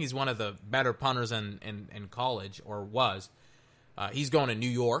A&M. I think he's one of the better punters in college, or was. He's going to New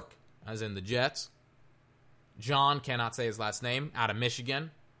York, as in the Jets. John, cannot say his last name, out of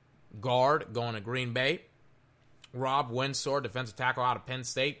Michigan. Guard, going to Green Bay. Rob Windsor, defensive tackle out of Penn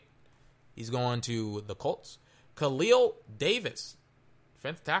State. He's going to the Colts. Khalil Davis,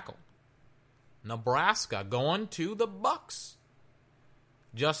 defensive tackle. Nebraska, going to the Bucks.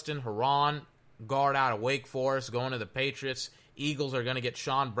 Justin Herron, guard out of Wake Forest, going to the Patriots. Eagles are going to get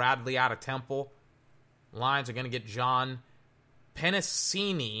Sean Bradley out of Temple. Lions are going to get John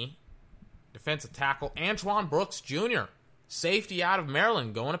Penisini, defensive tackle. Antoine Brooks Jr., safety out of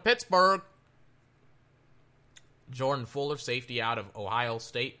Maryland, going to Pittsburgh. Jordan Fuller, safety out of Ohio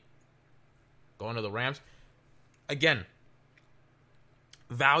State, going to the Rams. Again,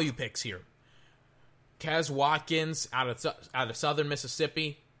 value picks here. Kez Watkins out of Southern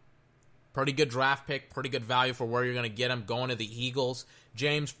Mississippi. Pretty good draft pick, pretty good value for where you're going to get him, going to the Eagles.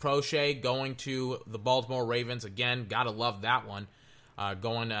 James Prochet going to the Baltimore Ravens. Again, got to love that one.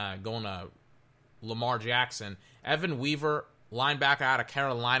 Going to Lamar Jackson. Evan Weaver, linebacker out of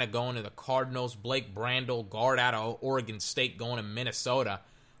Carolina, going to the Cardinals. Blake Brandel, guard out of Oregon State, going to Minnesota.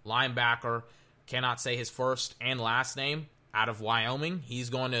 Linebacker, cannot say his first and last name, out of Wyoming. He's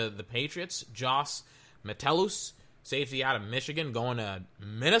going to the Patriots. Josh Metellus, safety out of Michigan, going to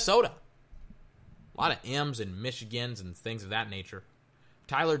Minnesota. A lot of M's and Michigans and things of that nature.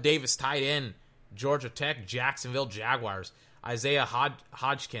 Tyler Davis, tight end, Georgia Tech, Jacksonville Jaguars. Isaiah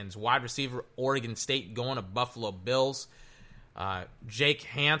Hodgkins, wide receiver, Oregon State, going to Buffalo Bills. Jake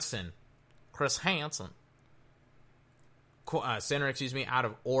Hansen, Chris Hansen, center, out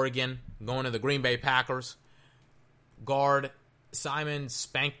of Oregon, going to the Green Bay Packers. Guard Simon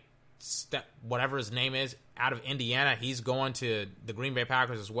whatever his name is, out of Indiana. He's going to the Green Bay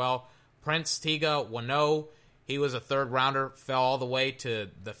Packers as well. Prince Tega Wano, he was a 3rd rounder, fell all the way to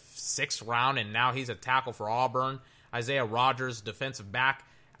the 6th round, and now he's a tackle for Auburn. Isaiah Rogers, defensive back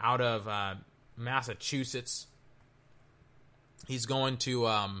out of Massachusetts. He's going to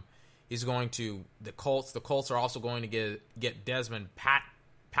the Colts. The Colts are also going to get Desmond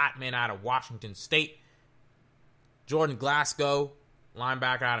Patman out of Washington State. Jordan Glasgow,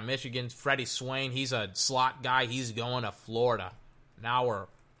 linebacker out of Michigan. Freddie Swain, he's a slot guy. He's going to Florida. Now we're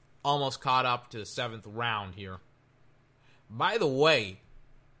almost caught up to the 7th round here. By the way,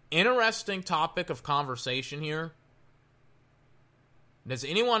 interesting topic of conversation here. Does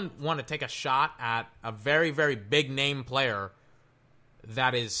anyone want to take a shot at a very, very big name player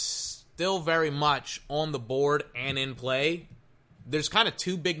that is still very much on the board and in play? There's kind of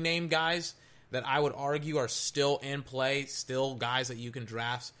 2 big name guys that I would argue are still in play, still guys that you can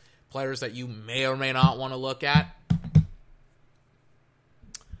draft, players that you may or may not want to look at.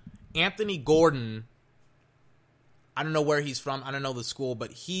 Anthony Gordon, I don't know where he's from, I don't know the school,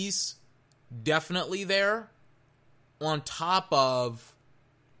 but he's definitely there, on top of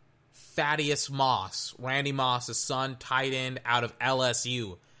Thaddeus Moss, Randy Moss's son, tight end out of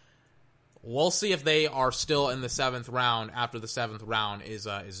LSU. We'll see if they are still in the 7th round after the 7th round is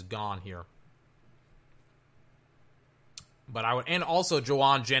gone here. But and also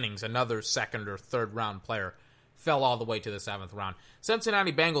Juwan Jennings, another 2nd or 3rd round player, fell all the way to the 7th round.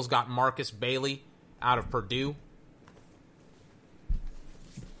 Cincinnati Bengals got Marcus Bailey out of Purdue.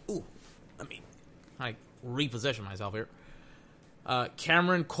 Ooh, let me reposition myself here.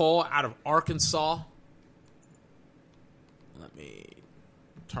 Cameron Cole out of Arkansas. Let me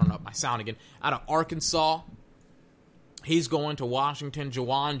turn up my sound again. Out of Arkansas. He's going to Washington.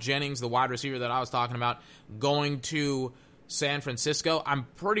 Juwan Jennings, the wide receiver that I was talking about, going to San Francisco. I'm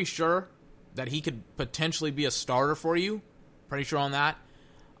pretty sure that he could potentially be a starter for you. Pretty sure on that.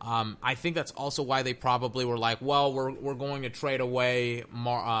 I think that's also why they probably were like, well, we're going to trade away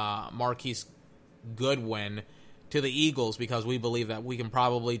Marquise Goodwin to the Eagles because we believe that we can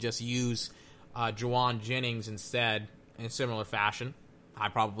probably just use Jauan Jennings instead in similar fashion. I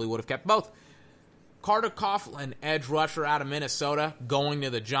probably would have kept both. Carter Coughlin, edge rusher out of Minnesota, going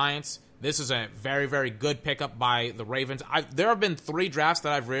to the Giants. This is a very, very good pickup by the Ravens. There have been 3 drafts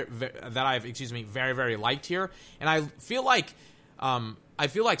that I've very, very liked here, and I feel like some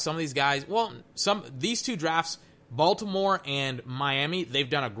of these guys. Well, these 2 drafts, Baltimore and Miami, they've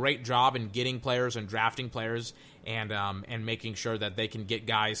done a great job in getting players and drafting players and making sure that they can get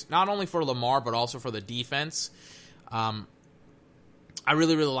guys not only for Lamar but also for the defense. I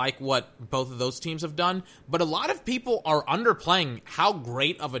really, really like what both of those teams have done, but a lot of people are underplaying how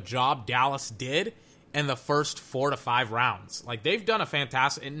great of a job Dallas did in the first 4 to 5 rounds. Like, they've done a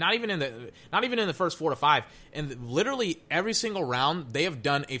fantastic, and not even in the first 4 to 5, and literally every single round they have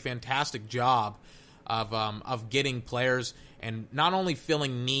done a fantastic job of getting players and not only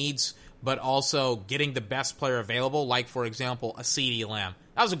filling needs but also getting the best player available. Like, for example, a CeeDee Lamb.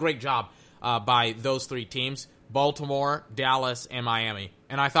 That was a great job by those 3 teams. Baltimore, Dallas, and Miami.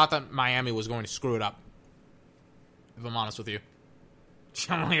 And I thought that Miami was going to screw it up, if I'm honest with you.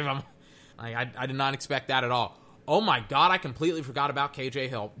 I did not expect that at all. Oh my God, I completely forgot about KJ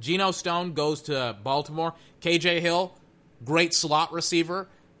Hill. Geno Stone goes to Baltimore. KJ Hill, great slot receiver,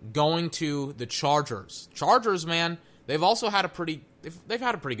 going to the Chargers. Chargers, man, they've also had a pretty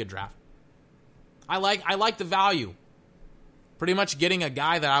good draft. I like the value. Pretty much getting a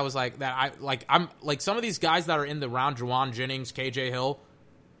guy that I was like, I'm like some of these guys that are in the round, Jauan Jennings, KJ Hill,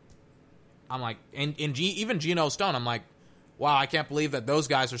 I'm like, and even Geno Stone, I'm like, wow, I can't believe that those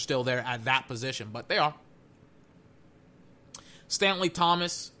guys are still there at that position, but they are. Stanley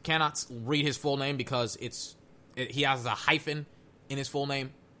Thomas, cannot read his full name because he has a hyphen in his full name.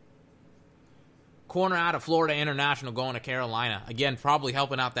 Corner out of Florida International going to Carolina. Again, probably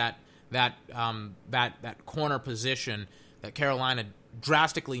helping out that corner position that Carolina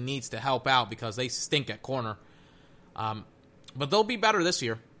drastically needs to help out because they stink at corner. But they'll be better this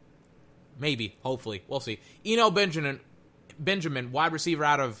year. Maybe, hopefully. We'll see. Eno Benjamin, wide receiver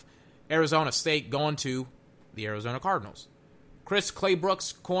out of Arizona State, going to the Arizona Cardinals. Chris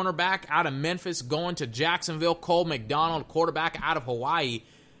Claybrooks, cornerback out of Memphis, going to Jacksonville. Cole McDonald, quarterback out of Hawaii.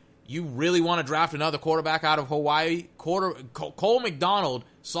 You really want to draft another quarterback out of Hawaii? Cole McDonald,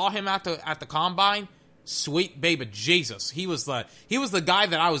 saw him at the combine. Sweet baby Jesus, he was the guy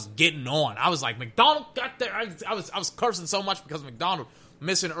that I was getting on. I was like, McDonald got there. I was cursing so much because McDonald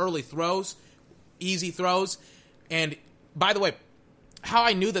missing early throws, easy throws. And by the way, how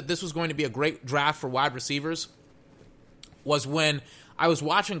I knew that this was going to be a great draft for wide receivers was when I was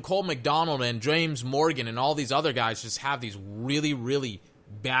watching Cole McDonald and James Morgan and all these other guys just have these really, really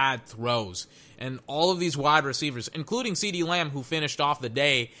bad throws. And all of these wide receivers, including CeeDee Lamb, who finished off the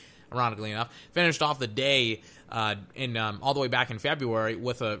day, ironically enough, all the way back in February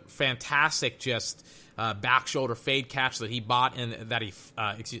with a fantastic just back shoulder fade catch that he caught in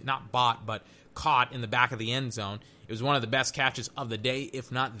the back of the end zone. It was one of the best catches of the day,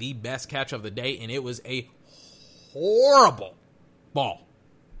 if not the best catch of the day, and it was a horrible ball,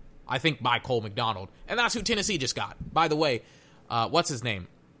 I think, by Cole McDonald. And that's who Tennessee just got. By the way, what's his name?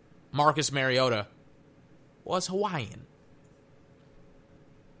 Marcus Mariota was Hawaiian.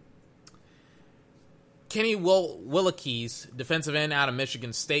 Kenny Willekes, defensive end out of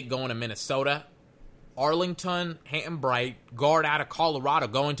Michigan State, going to Minnesota. Arlington Hambright, guard out of Colorado,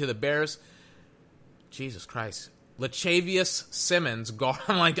 going to the Bears. Jesus Christ. Lachavious Simmons, guard.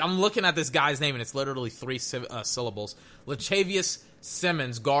 I'm looking at this guy's name, and it's literally 3 syllables. Lachavious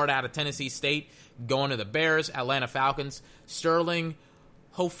Simmons, guard out of Tennessee State, going to the Bears. Atlanta Falcons. Sterling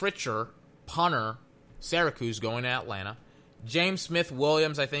Hofritcher, punter, Syracuse, going to Atlanta. James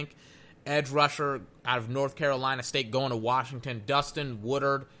Smith-Williams, I think, edge rusher out of North Carolina State, going to Washington. Dustin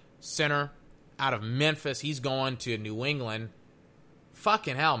Woodard, center out of Memphis. He's going to New England.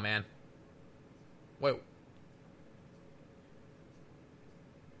 Fucking hell, man. Wait.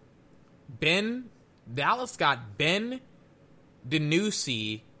 Dallas got Ben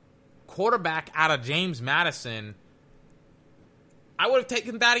DiNucci, quarterback out of James Madison. I would have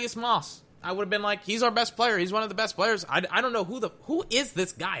taken Thaddeus Moss. I would have been like, he's our best player. He's one of the best players. I don't know who is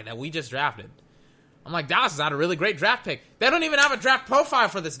this guy that we just drafted. I'm like, Dallas has had a really great draft pick. They don't even have a draft profile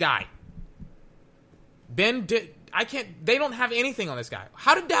for this guy. They don't have anything on this guy.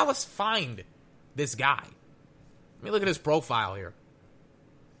 How did Dallas find this guy? Let me look at his profile here.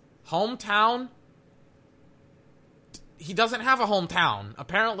 Hometown? He doesn't have a hometown.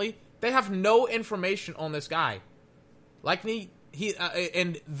 Apparently, they have no information on this guy.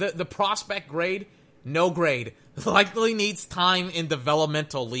 And the prospect grade, no grade. Likely needs time in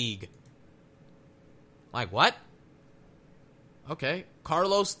developmental league. Like, what? Okay.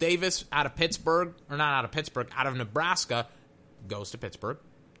 Carlos Davis out of Pittsburgh, or not out of Pittsburgh, out of Nebraska, goes to Pittsburgh.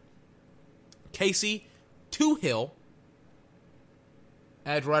 Casey Toohill,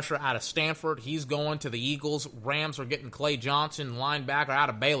 edge rusher out of Stanford, he's going to the Eagles. Rams are getting Clay Johnson, linebacker out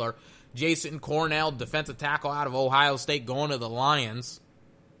of Baylor. Jason Cornell, defensive tackle out of Ohio State, going to the Lions.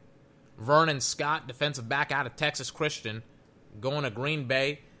 Vernon Scott, defensive back out of Texas Christian, going to Green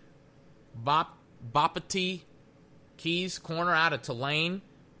Bay. Bapati Keys, corner out of Tulane,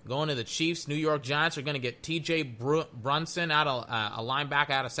 going to the Chiefs. New York Giants are going to get T.J. Brunson, out of a linebacker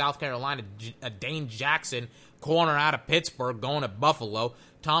out of South Carolina. Dane Jackson, corner out of Pittsburgh, going to Buffalo.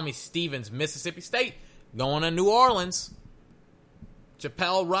 Tommy Stevens, Mississippi State, going to New Orleans.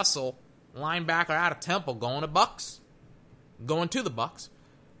 Chappelle Russell, linebacker out of Temple, going to the Bucks.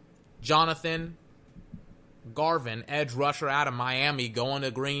 Jonathan Garvin, edge rusher out of Miami, going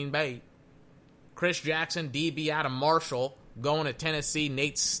to Green Bay. Chris Jackson, DB out of Marshall, going to Tennessee.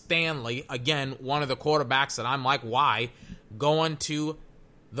 Nate Stanley, again, one of the quarterbacks that I'm like, why? Going to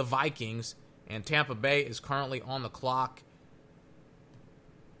the Vikings. And Tampa Bay is currently on the clock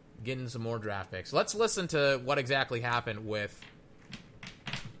getting some more draft picks. Let's listen to what exactly happened with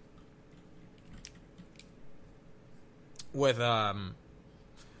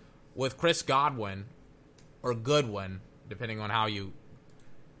Chris Godwin, or Goodwin, depending on how you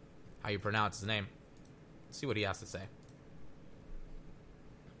pronounce his name. Let's see what he has to say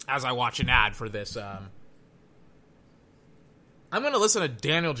as I watch an ad for this. I'm going to listen to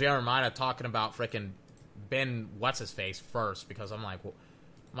Daniel Jeremiah talking about frickin' Ben What's-His-Face first, because I'm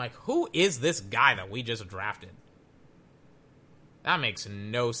like, who is this guy that we just drafted? That makes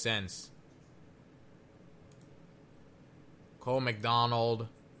no sense. Cole McDonald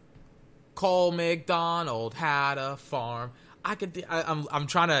had a farm. I'm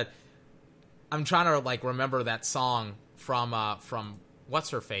trying to like remember that song from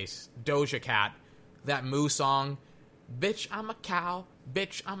what's her face, Doja Cat, that Moo song. Bitch, I'm a cow.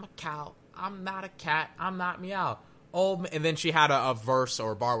 Bitch, I'm a cow. I'm not a cat. I'm not meow. And then she had a verse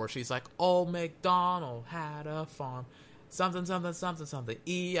or a bar where she's like, Old MacDonald had a farm. Something, something, something, something.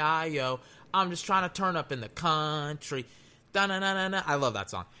 E-I-O. I'm just trying to turn up in the country. Da-na-na-na-na. I love that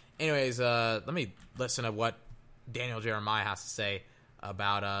song. Anyways, let me listen to what Daniel Jeremiah has to say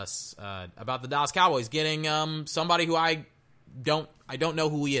about us, about the Dallas Cowboys getting somebody who I don't know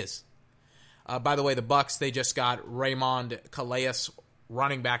who he is. By the way, the Bucks, they just got Raymond Calais,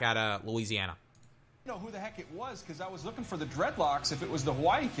 running back out of Louisiana. I don't know who the heck it was, because I was looking for the dreadlocks. If it was the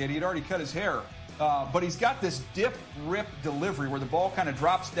Hawaii kid, he had already cut his hair. But he's got this dip-rip delivery where the ball kind of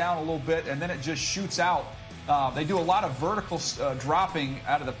drops down a little bit and then it just shoots out. They do a lot of vertical dropping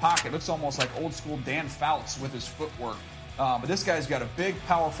out of the pocket. Looks almost like old-school Dan Fouts with his footwork. But this guy's got a big,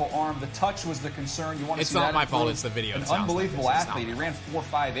 powerful arm. The touch was the concern. You want to see that? It's not my fault. It's the video. An unbelievable athlete. He ran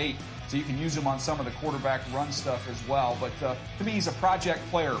 4.58, so you can use him on some of the quarterback run stuff as well. But to me, he's a project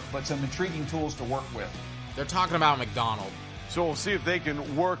player, but some intriguing tools to work with. They're talking about McDonald. So we'll see if they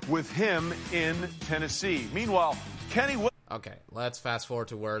can work with him in Tennessee. Meanwhile, Kenny... Okay, let's fast forward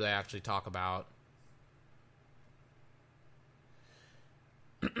to where they actually talk about...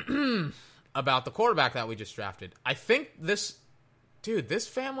 about the quarterback that we just drafted. I think this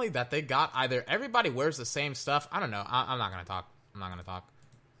family that they got, either everybody wears the same stuff. I don't know. I'm not going to talk.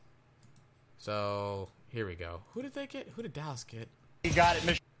 So, here we go. Who did they get? Who did Dallas get? He got it,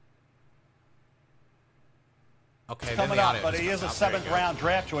 Michigan. Okay, coming up, but he is a seventh-round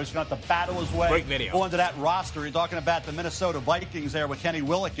draft choice. He's going to have to battle his way. Great video. Go into that roster. You're talking about the Minnesota Vikings there with Kenny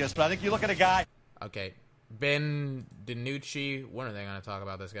Willekes, but I think you look at a guy. Okay, Ben DiNucci. When are they going to talk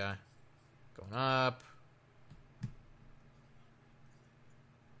about this guy? Going up.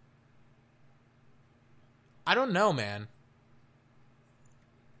 I don't know, man.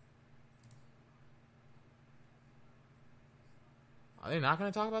 Are they not going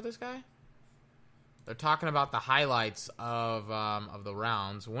to talk about this guy? They're talking about the highlights of the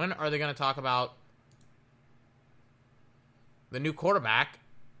rounds. When are they going to talk about the new quarterback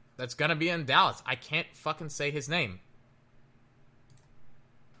that's going to be in Dallas? I can't fucking say his name.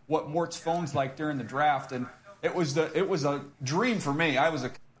 What Mort's phone's like during the draft, and it was a dream for me.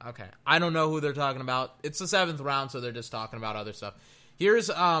 Okay. I don't know who they're talking about. It's the 7th round, so they're just talking about other stuff. Here's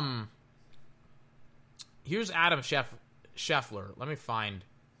Adam Scheffler. Let me find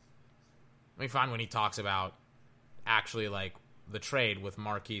when he talks about actually like the trade with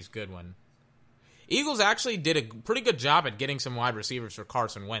Marquise Goodwin. Eagles actually did a pretty good job at getting some wide receivers for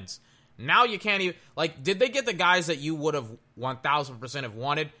Carson Wentz. Now you can't even, like, did they get the guys that you would have 1,000% have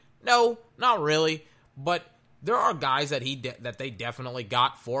wanted? No, not really. But there are guys that that they definitely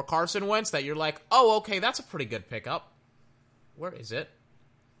got for Carson Wentz that you're like, oh, okay, that's a pretty good pickup. where is it?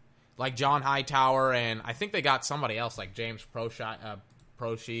 Like John Hightower, and I think they got somebody else, like James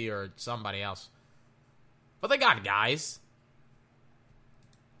Proshi or somebody else. But they got guys.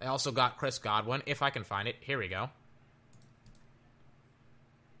 They also got Chris Godwin, if I can find it. Here we go.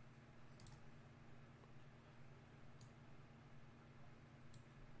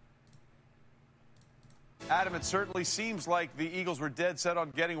 Adam, it certainly seems like the Eagles were dead set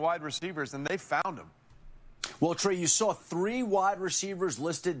on getting wide receivers, and they found them. Well, Trey, you saw 3 wide receivers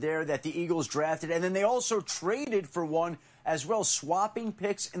listed there that the Eagles drafted, and then they also traded for one as well, swapping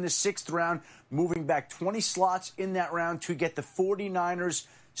picks in the 6th round, moving back 20 slots in that round to get the 49ers'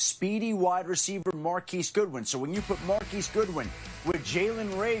 speedy wide receiver Marquise Goodwin. So when you put Marquise Goodwin with Jalen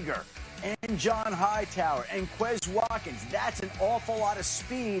Reagor and John Hightower and Quez Watkins, that's an awful lot of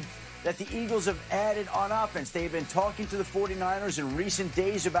speed that the Eagles have added on offense. They've been talking to the 49ers in recent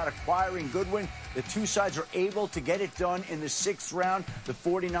days about acquiring Goodwin. The two sides are able to get it done in the 6th round. The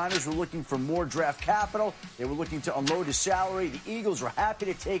 49ers were looking for more draft capital. They were looking to unload his salary. The Eagles were happy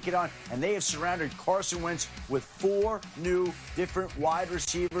to take it on, and they have surrounded Carson Wentz with 4 new different wide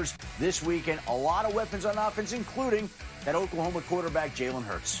receivers this weekend. A lot of weapons on offense, including that Oklahoma quarterback, Jalen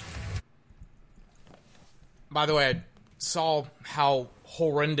Hurts. By the way, I saw how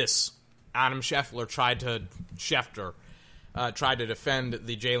horrendous Adam Schefter tried to defend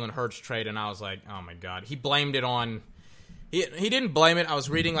the Jalen Hurts trade, and I was like, oh my god. He blamed it on... He didn't blame it. I was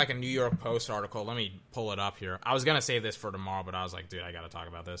reading like a New York Post article. Let me pull it up here. I was going to save this for tomorrow, but I was like, dude, I got to talk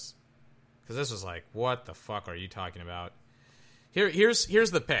about this. Because this was like, what the fuck are you talking about? Here's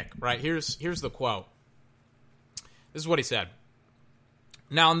the pick, right? Here's the quote. This is what he said.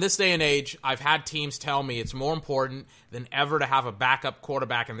 Now, in this day and age, I've had teams tell me it's more important than ever to have a backup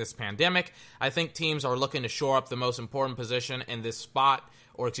quarterback in this pandemic. I think teams are looking to shore up the most important position in this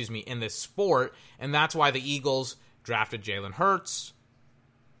in this sport, and that's why the Eagles drafted Jalen Hurts,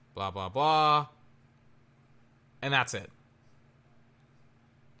 blah, blah, blah, and that's it.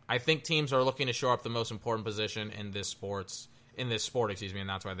 I think teams are looking to shore up the most important position in this sport, and that's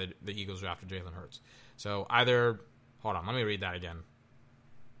why the Eagles drafted Jalen Hurts. So hold on, let me read that again.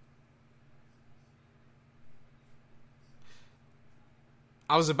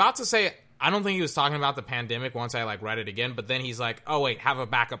 I was about to say, I don't think he was talking about the pandemic once I read it again, but then he's like, oh wait, have a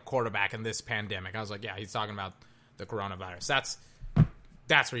backup quarterback in this pandemic. I was like, yeah, he's talking about the coronavirus.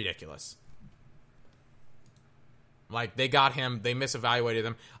 That's ridiculous. They got him, they misevaluated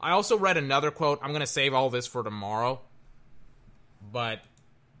him. I also read another quote. I'm going to save all this for tomorrow. But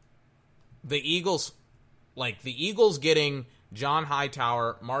the Eagles getting John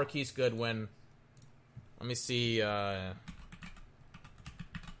Hightower, Marquise Goodwin. Let me see,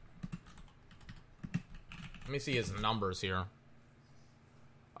 Let me see his numbers here.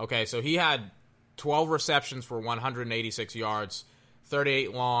 Okay, so he had 12 receptions for 186 yards,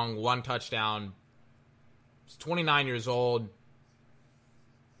 38 long, 1 touchdown. He's 29 years old.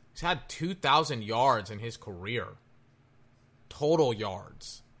 He's had 2,000 yards in his career. Total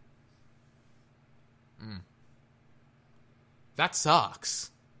yards. That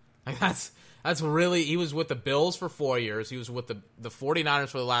sucks. That's really... He was with the Bills for 4 years. He was with the 49ers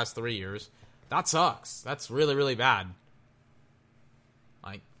for the last 3 years. That sucks. That's really, really bad.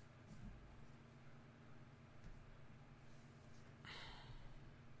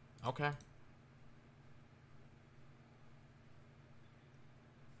 Okay.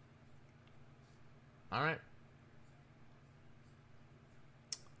 All right.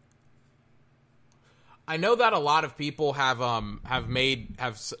 I know that a lot of people have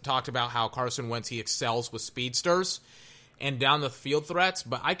talked about how Carson Wentz, he excels with speedsters and down the field threats,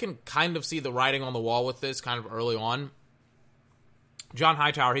 but I can kind of see the writing on the wall with this kind of early on. John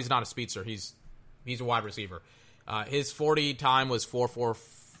Hightower, he's not a speedster. He's a wide receiver. His 40 time was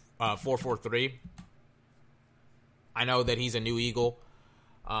 4.43. I know that he's a new Eagle.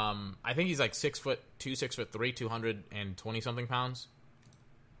 I think he's 6'2", 6'3", 220 something pounds.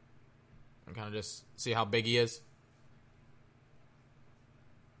 And kind of just see how big he is.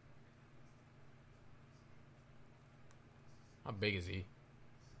 How big is he?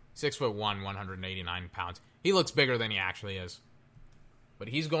 6'1", 189 pounds. He looks bigger than he actually is. But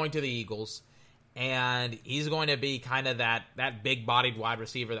he's going to the Eagles, and he's going to be kind of that big-bodied wide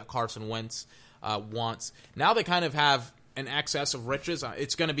receiver that Carson Wentz wants. Now they kind of have an excess of riches.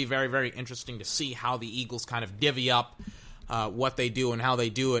 It's going to be very, very interesting to see how the Eagles kind of divvy up what they do and how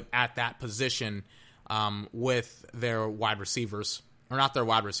they do it at that position with their wide receivers. Or not their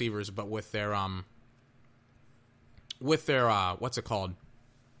wide receivers, but with their what's it called?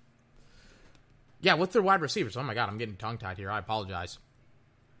 Yeah, with their wide receivers. Oh my God, I'm getting tongue-tied here. I apologize.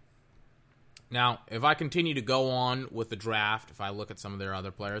 Now, if I continue to go on with the draft, if I look at some of their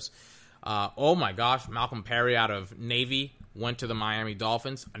other players, oh my gosh, Malcolm Perry out of Navy went to the Miami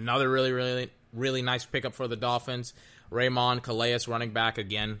Dolphins. Another really, really, really nice pickup for the Dolphins. Raymond Calais, running back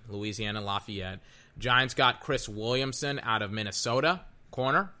again, Louisiana Lafayette. Giants got Chris Williamson out of Minnesota,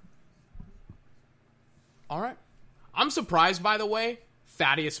 corner. All right. I'm surprised, by the way,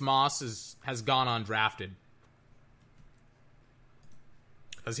 Thaddeus Moss has gone undrafted.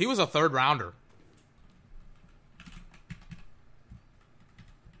 Because he was a third rounder.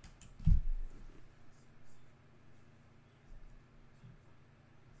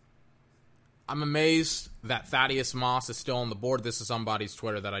 I'm amazed that Thaddeus Moss is still on the board. This is somebody's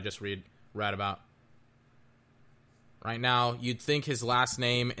Twitter that I just read about. Right now, you'd think his last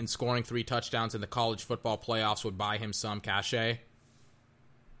name and scoring 3 touchdowns in the college football playoffs would buy him some cachet.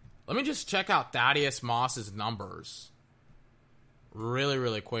 Let me just check out Thaddeus Moss's numbers really,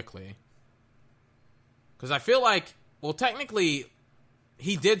 really quickly. Because I feel like, well, technically,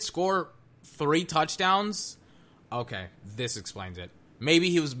 he did score 3 touchdowns. Okay, this explains it. Maybe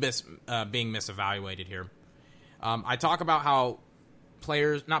he was being misevaluated here. I talk about how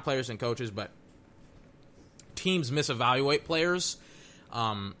not players and coaches, but teams misevaluate players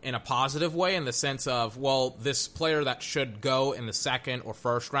in a positive way, in the sense of, well, this player that should go in the second or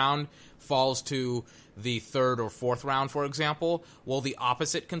first round falls to the third or fourth round, for example. Well, the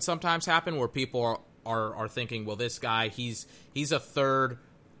opposite can sometimes happen, where people are thinking, well, this guy, he's a third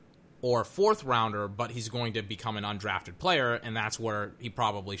or fourth rounder, but he's going to become an undrafted player, and that's where he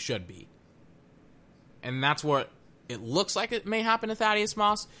probably should be. And that's what it looks like it may happen to Thaddeus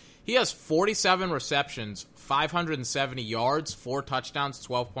Moss. He has 47 receptions, 570 yards, 4 touchdowns,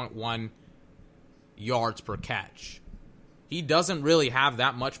 12.1 yards per catch. He doesn't really have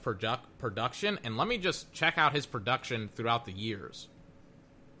that much production, and let me just check out his production throughout the years.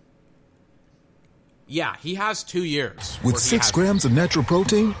 Yeah, he has 2 years. With 6 grams of natural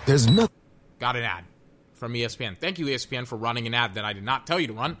protein, there's nothing. Got an ad from ESPN. Thank you, ESPN, for running an ad that I did not tell you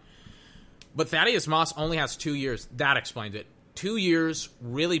to run. But Thaddeus Moss only has 2 years. That explains it. 2 years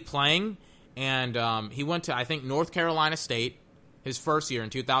really playing, and he went to, I think, North Carolina State his first year in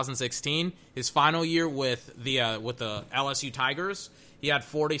 2016. His final year with the LSU Tigers, he had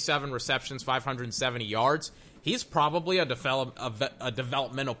 47 receptions, 570 yards. He's probably a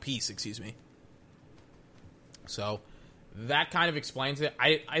developmental piece, So that kind of explains it.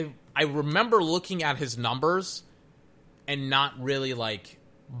 I remember looking at his numbers and not really like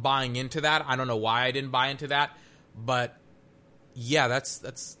buying into that. I don't know why I didn't buy into that, but yeah,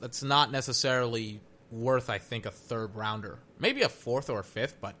 that's not necessarily worth, I think, a third rounder. Maybe a fourth or a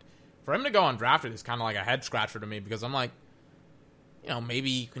fifth, but for him to go undrafted is kind of like a head scratcher to me, because I'm like, maybe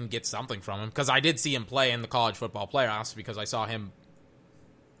you can get something from him, because I did see him play in the college football playoffs, because I saw him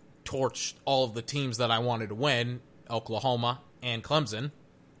torch all of the teams that I wanted to win, Oklahoma and Clemson.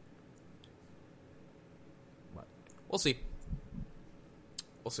 But we'll see.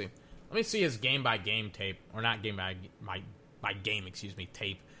 Let me see his game-by-game tape, or not game-by-game,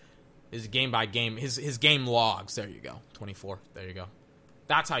 tape. His game-by-game, his game logs. There you go. 24. There you go.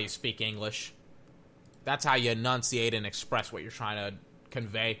 That's how you speak English. That's how you enunciate and express what you're trying to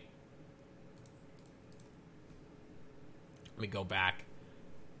convey. Let me go back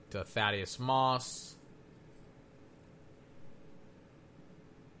to Thaddeus Moss.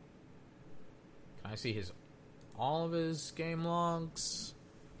 Can I see all of his game logs?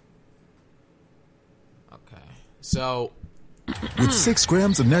 Okay. So, with 6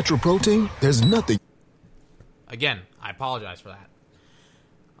 grams of natural protein, there's nothing. Again, I apologize for that.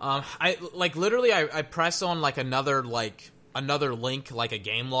 I press on another link, like a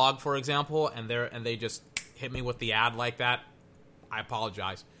game log, for example, and they just hit me with the ad like that. I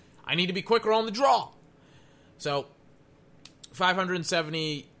apologize. I need to be quicker on the draw. So,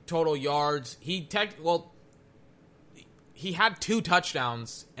 570 total yards. He had 2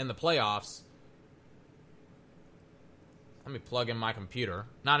 touchdowns in the playoffs. Let me plug in my computer.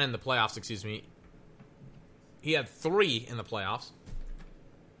 Not in the playoffs, excuse me. He had 3 in the playoffs.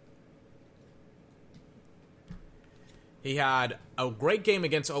 He had a great game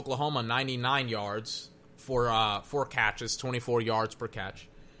against Oklahoma, 99 yards for 4 catches, 24 yards per catch.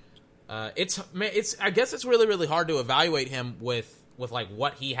 I guess it's really, really hard to evaluate him with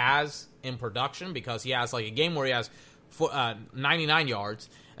what he has in production, because he has a game where he has 99 yards,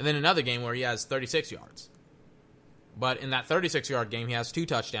 and then another game where he has 36 yards. But in that 36-yard game, he has 2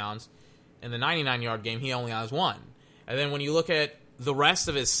 touchdowns. In the 99-yard game, he only has 1. And then when you look at the rest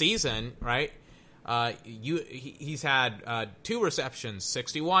of his season, right, He's had 2 receptions,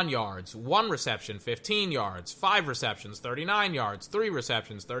 61 yards, 1 reception, 15 yards, 5 receptions, 39 yards, 3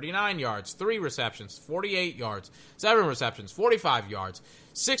 receptions, 39 yards, 3 receptions, 48 yards, 7 receptions, 45 yards,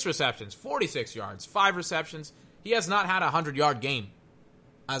 6 receptions, 46 yards, 5 receptions. He has not had a 100-yard game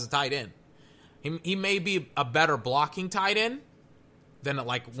as a tight end. He may be a better blocking tight end than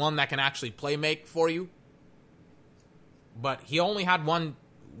like one that can actually play make for you. But he only had one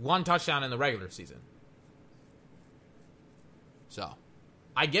touchdown in the regular season. So,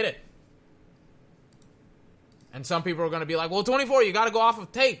 I get it. And some people are going to be like, well, 24, you got to go off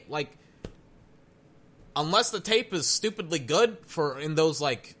of tape. Like, unless the tape is stupidly good in those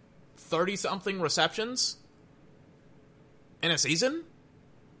like 30-something receptions in a season,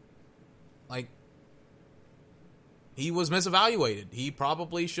 like, he was misevaluated. He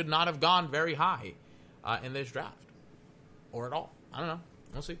probably should not have gone very high in this draft. Or at all. I don't know.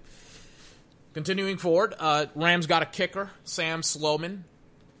 We'll see. Continuing forward, Rams got a kicker, Sam Sloman,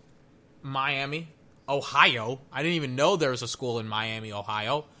 Miami, Ohio. I didn't even know there was a school in Miami,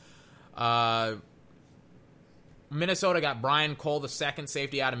 Ohio. Minnesota got Brian Cole, the second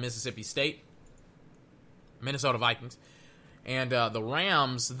safety out of Mississippi State. Minnesota Vikings. And the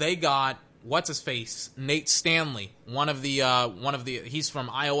Rams, they got what's-his-face, Nate Stanley, one of the he's from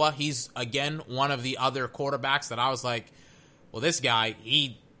Iowa. He's, again, one of the other quarterbacks that I was like, well, this guy,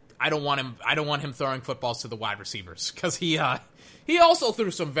 I don't want him throwing footballs to the wide receivers because he also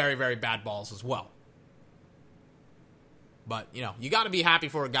threw some very, very bad balls as well. But, you got to be happy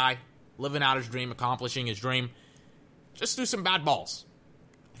for a guy living out his dream, accomplishing his dream. Just threw some bad balls.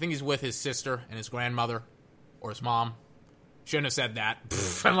 I think he's with his sister and his grandmother or his mom. Shouldn't have said that.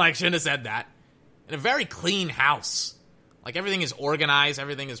 Shouldn't have said that. In a very clean house. Like, everything is organized,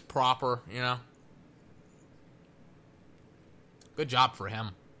 everything is proper, Good job for him.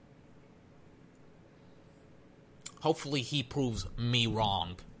 Hopefully he proves me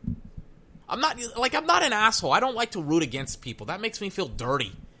wrong. I'm not an asshole. I don't like to root against people. That makes me feel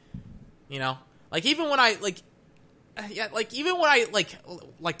dirty. Like even when I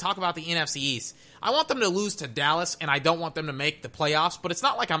talk about the NFC East, I want them to lose to Dallas and I don't want them to make the playoffs, but it's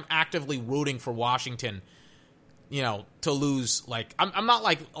not like I'm actively rooting for Washington, to lose. Like I'm not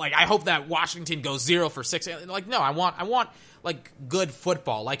like I hope that Washington goes 0-for-6. Like no, I want like good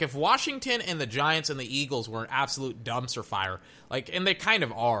football. Like if Washington and the Giants and the Eagles were an absolute dumpster fire, and they kind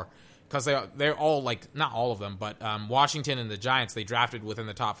of are, because they're all not all of them, but Washington and the Giants, they drafted within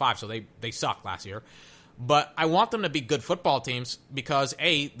the top 5, so they sucked last year. But I want them to be good football teams because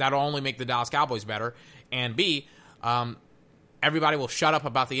A, that'll only make the Dallas Cowboys better, and B, everybody will shut up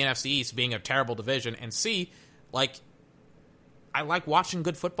about the NFC East being a terrible division, and C, I like watching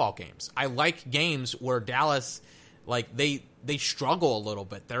good football games. I like games where Dallas, they struggle a little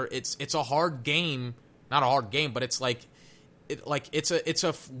bit. It's a hard game, not a hard game, but it's it's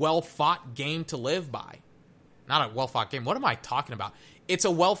a well-fought game to live by. Not a well-fought game. What am I talking about? It's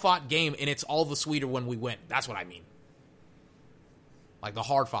a well-fought game, and it's all the sweeter when we win. That's what I mean. Like the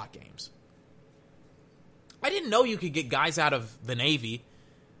hard-fought games. I didn't know you could get guys out of the Navy.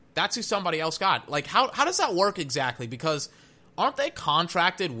 That's who somebody else got. How does that work exactly? Because aren't they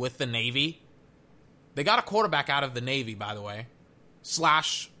contracted with the Navy? They got a quarterback out of the Navy, by the way,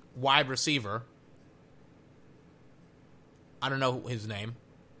 / wide receiver. I don't know his name.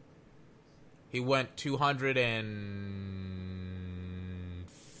 He went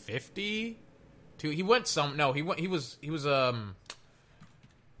 250. He went some. No, he was.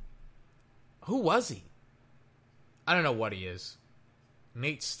 Who was he? I don't know what he is.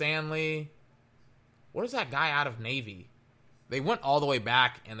 Nate Stanley. What is that guy out of Navy? They went all the way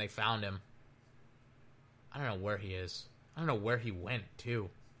back and they found him. I don't know where he is. I don't know where he went, too.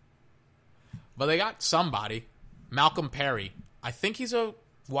 But they got somebody. Malcolm Perry. I think he's a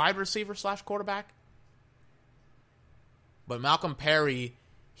wide receiver / quarterback. But Malcolm Perry,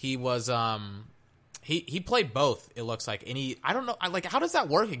 he was, he played both, it looks like. And I don't know, how does that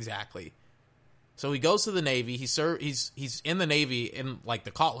work exactly? So he goes to the Navy. He's in the Navy, in,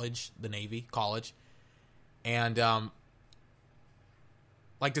 the Navy college. And, does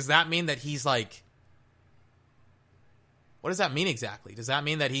that mean that he's, what does that mean exactly? Does that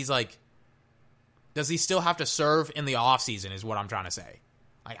mean that he's, does he still have to serve in the offseason is what I'm trying to say.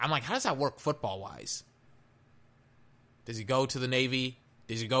 I'm how does that work football-wise? Does he go to the Navy?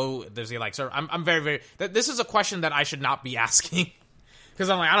 Does he serve? I'm very, very... This is a question that I should not be asking. Because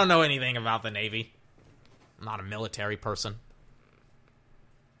I don't know anything about the Navy. I'm not a military person.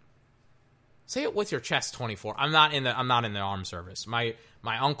 Say it with your chest, 24. I'm not in the armed service. My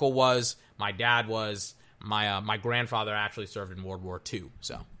uncle was, my dad was, my grandfather actually served in World War II,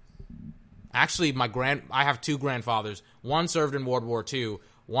 so Actually, I have two grandfathers. One served in World War II.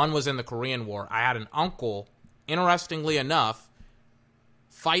 One was in the Korean War. I had an uncle, interestingly enough,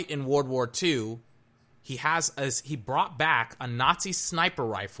 fight in World War II. He brought back a Nazi sniper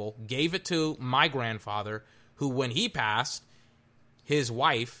rifle, gave it to my grandfather, who, when he passed, his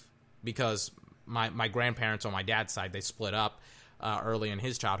wife, because my grandparents on my dad's side, they split up early in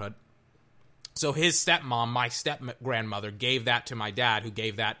his childhood. So his stepmom, my step-grandmother, gave that to my dad, who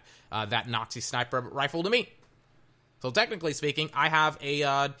gave that Nazi sniper rifle to me. So technically speaking, I have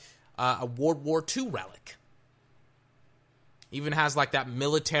a World War II relic. Even has like that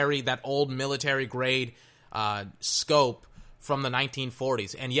old military grade scope from the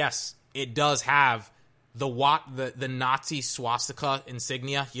 1940s. And yes, it does have the Nazi swastika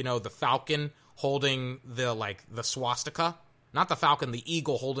insignia. You know, the falcon holding the swastika. Not the falcon, the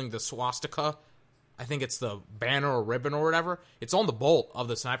eagle holding the swastika. I think it's the banner or ribbon or whatever. It's on the bolt of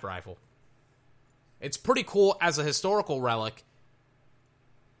the sniper rifle. It's pretty cool as a historical relic.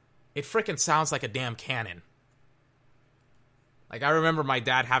 It freaking sounds like a damn cannon. Like, I remember my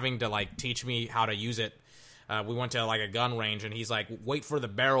dad having to, teach me how to use it. We went to, a gun range, and he's like, wait for the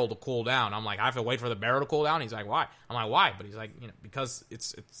barrel to cool down. I'm like, I have to wait for the barrel to cool down? He's like, why? I'm like, why? But he's like, because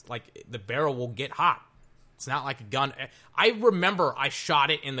it's like the barrel will get hot. It's not like a gun. I remember I shot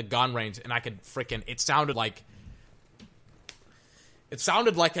it in the gun range, and I could freaking... It sounded like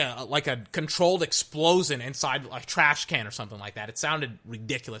a controlled explosion inside a trash can or something like that. It sounded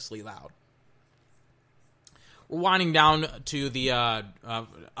ridiculously loud. We're winding down to the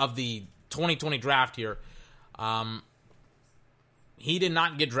of the 2020 draft here. He did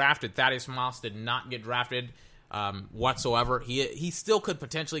not get drafted. Thaddeus Moss did not get drafted whatsoever. He still could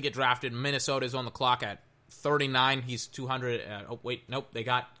potentially get drafted. Minnesota is on the clock at 39. He's 200. They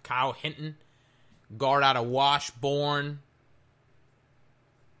got Kyle Hinton, guard out of Washburn.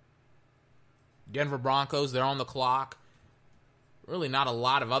 Denver Broncos, they're on the clock. Really not a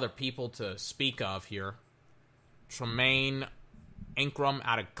lot of other people to speak of here. Tremaine Ingram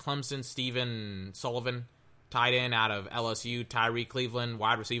out of Clemson. Stephen Sullivan, tight end out of LSU. Tyree Cleveland,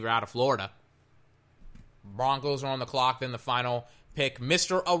 wide receiver out of Florida. Broncos are on the clock. Then the final pick,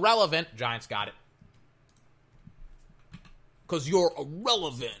 Mr. Irrelevant. Giants got it. Because you're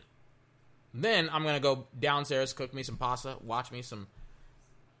irrelevant. Then I'm going to go downstairs, cook me some pasta, watch me some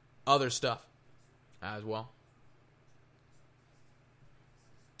other stuff as well.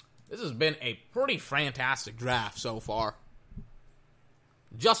 This has been a pretty fantastic draft so far.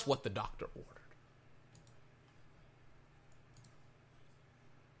 Just what the doctor ordered.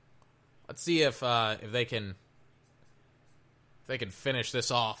 Let's see if they can finish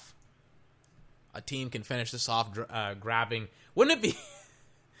this off. A team can finish this off grabbing. Wouldn't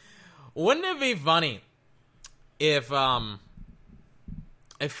it be funny if the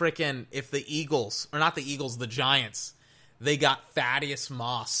Eagles, or not the Eagles, the Giants, they got Thaddeus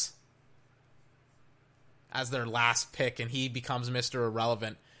Moss as their last pick, and he becomes Mr.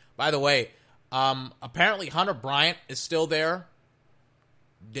 Irrelevant. By the way, apparently Hunter Bryant is still there.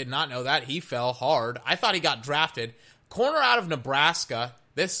 Did not know that. He fell hard. I thought he got drafted. Corner out of Nebraska.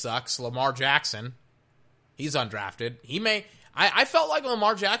 This sucks. Lamar Jackson. He's undrafted. I felt like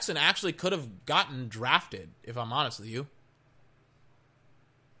Lamar Jackson actually could have gotten drafted, if I'm honest with you.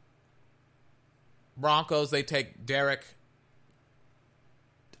 Broncos, they take Derek,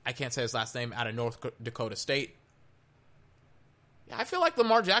 I can't say his last name, out of North Dakota State. Yeah, I feel like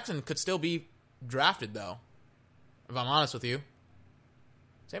Lamar Jackson could still be drafted, though, if I'm honest with you.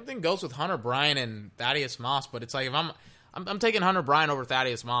 Same thing goes with Hunter Bryant and Thaddeus Moss, but it's like if I'm taking Hunter Bryant over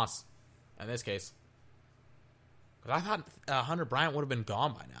Thaddeus Moss in this case. Because I thought Hunter Bryant would have been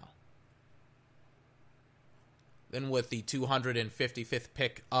gone by now. Then with the 255th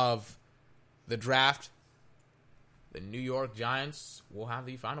pick of the draft, the New York Giants will have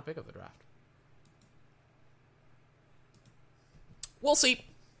the final pick of the draft. We'll see.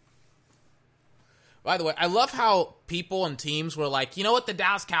 By the way, I love how people and teams were like, you know what the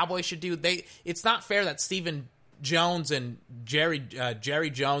Dallas Cowboys should do? It's not fair that Stephen Jones and Jerry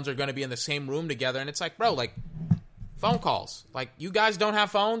Jones are going to be in the same room together. And it's like, bro, phone calls. You guys don't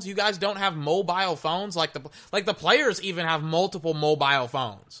have phones? You guys don't have mobile phones? The players even have multiple mobile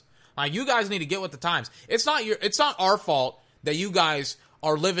phones. You guys need to get with the times. It's not our fault that you guys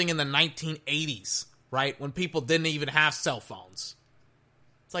are living in the 1980s, right? When people didn't even have cell phones.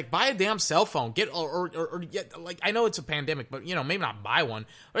 It's buy a damn cell phone. Get I know it's a pandemic, but maybe not buy one.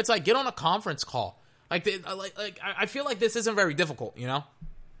 But it's get on a conference call. I feel like this isn't very difficult,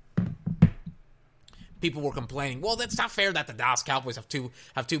 people were complaining, well, that's not fair that the Dallas Cowboys have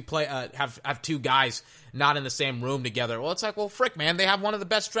two guys not in the same room together. Well, it's like, well, frick, man, they have one of the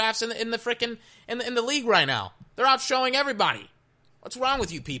best drafts in the league right now. They're outshowing everybody. What's wrong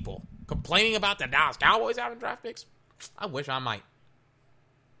with you people? Complaining about the Dallas Cowboys having draft picks? I wish I might.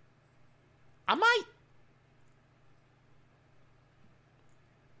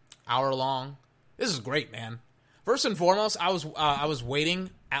 Hour long. This is great, man. First and foremost, I was waiting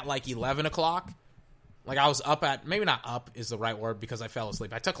at like 11 o'clock. Like, I was up at, maybe not up is the right word because I fell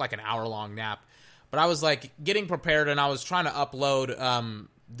asleep. I took like an hour-long nap. But I was like getting prepared, and I was trying to upload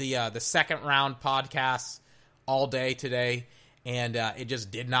the second round podcasts all day today, and it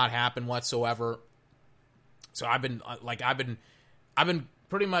just did not happen whatsoever. So I've been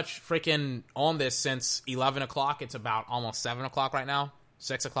pretty much freaking on this since 11 o'clock. It's about almost 7 o'clock right now.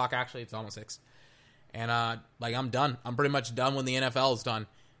 6 o'clock, actually. It's almost 6. And I'm done. I'm pretty much done when the NFL is done.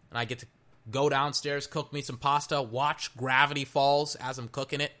 And I get to go downstairs, cook me some pasta, watch Gravity Falls as I'm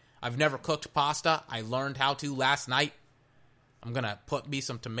cooking it. I've never cooked pasta. I learned how to last night. I'm going to put me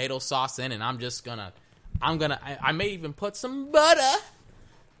some tomato sauce in, and I may even put some butter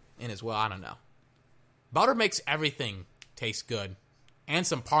in as well. I don't know. Butter makes everything taste good. And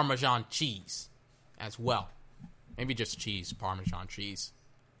some Parmesan cheese as well. Maybe just cheese, Parmesan cheese.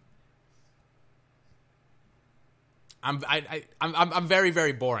 I'm very,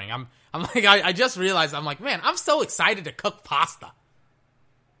 very boring. I'm like, I just realized, I'm like, man, I'm so excited to cook pasta.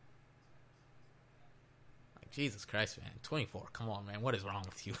 Like, Jesus Christ, man. 24. Come on, man. What is wrong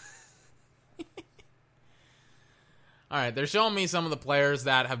with you? All right, they're showing me some of the players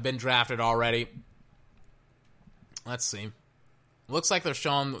that have been drafted already. Let's see. Looks like they're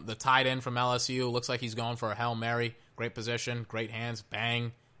showing the tight end from LSU. Looks like he's going for a Hail Mary. Great position, great hands.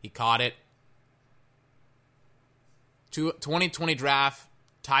 Bang. He caught it. 2020 draft,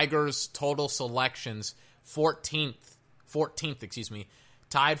 Tigers total selections, 14th,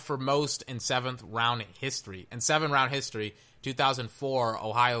 tied for most in 7th round history. In 7-round history, 2004,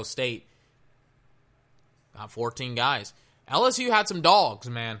 Ohio State got 14 guys. LSU had some dogs,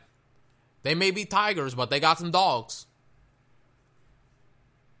 man. They may be Tigers, but they got some dogs.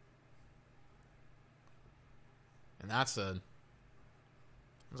 And that's a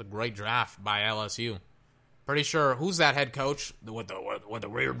great draft by LSU. Pretty sure, who's that head coach with the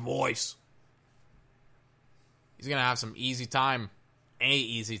weird voice? He's gonna have some easy time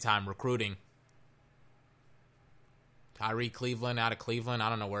recruiting. Tyree Cleveland out of Cleveland. I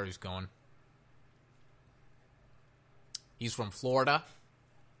don't know where he's going. He's from Florida.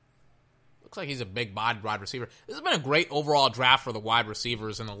 Looks like he's a big wide receiver. This has been a great overall draft for the wide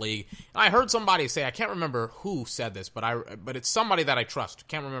receivers in the league. And I heard somebody say, I can't remember who said this, but it's somebody that I trust.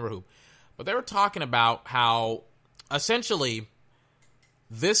 Can't remember who. But they were talking about how, essentially,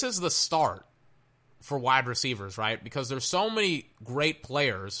 this is the start for wide receivers, right? Because there's so many great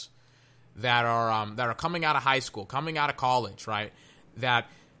players that are coming out of high school, coming out of college, right? That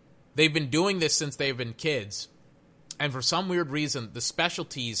they've been doing this since they've been kids. And for some weird reason, the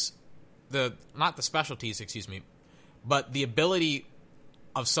ability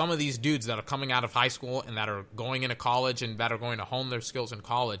of some of these dudes that are coming out of high school and that are going into college and that are going to hone their skills in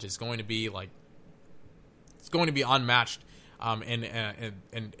college is going to be unmatched. And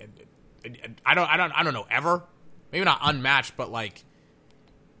I don't know, ever. Maybe not unmatched, but like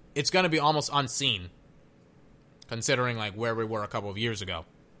it's going to be almost unseen, considering like where we were a couple of years ago.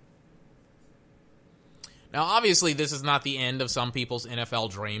 Now, obviously, this is not the end of some people's NFL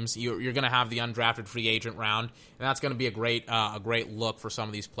dreams. You're going to have the undrafted free agent round, and that's going to be a great look for some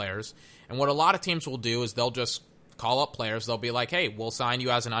of these players. And what a lot of teams will do is they'll just call up players. They'll be like, "Hey, we'll sign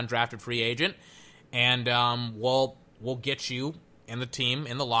you as an undrafted free agent, and we'll get you in the team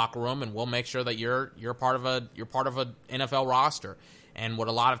in the locker room, and we'll make sure that you're part of a NFL roster." And what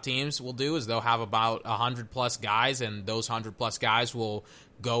a lot of teams will do is they'll have about 100+ guys, and those 100+ guys will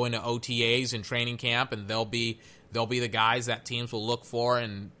go into OTAs and training camp, and they'll be the guys that teams will look for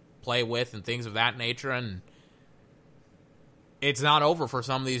and play with and things of that nature. And it's not over for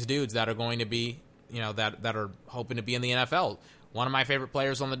some of these dudes that are going to be, that are hoping to be in the NFL. One of my favorite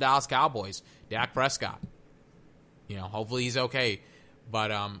players on the Dallas Cowboys, Dak Prescott. Hopefully he's okay,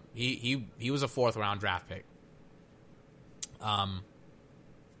 but he was a 4th round draft pick.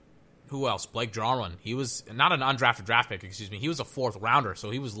 Who else? Blake Jarwin. He was not an undrafted draft pick, He was a 4th rounder, so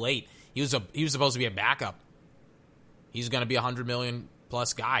he was late. He was supposed to be a backup. He's going to be a $100 million+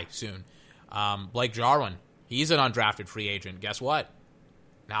 guy soon. Blake Jarwin. He's an undrafted free agent. Guess what?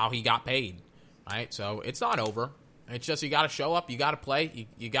 Now he got paid, right? So it's not over. It's just you got to show up. You got to play.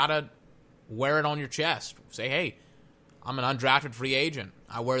 You got to wear it on your chest. Say, hey, I'm an undrafted free agent.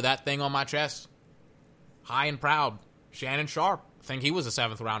 I wear that thing on my chest. high and proud. Shannon Sharp, I think he was a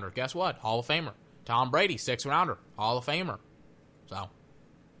 7th rounder. Guess what? Hall of Famer. Tom Brady, 6th rounder. Hall of Famer. So,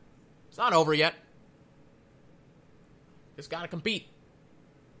 it's not over yet. Just got to compete.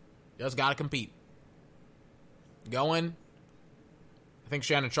 Just got to compete. Go in. I think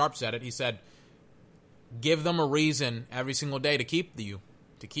Shannon Sharp said it. He said, give them a reason every single day to keep you.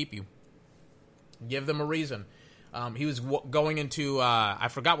 Give them a reason. He was going into, I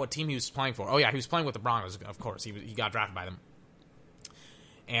forgot what team he was playing for. Oh, yeah, he was playing with the Broncos, of course. He got drafted by them.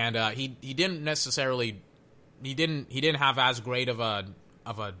 And he didn't necessarily, he didn't have as great of a,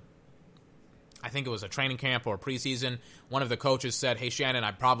 I think it was a training camp or a preseason. One of the coaches said, hey, Shannon,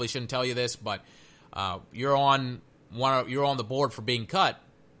 I probably shouldn't tell you this, but you're on the board for being cut.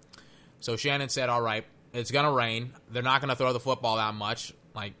 So Shannon said, all right, it's going to rain. They're not going to throw the football that much.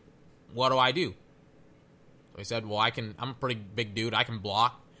 Like, what do I do? So he said, well, I'm a pretty big dude. I can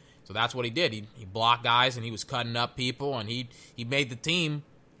block. So that's what he did. He blocked guys, and he was cutting up people, and he made the team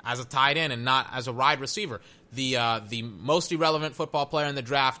as a tight end and not as a wide receiver. The most irrelevant football player in the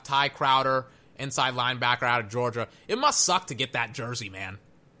draft, Ty Crowder, inside linebacker out of Georgia. It must suck to get that jersey, man.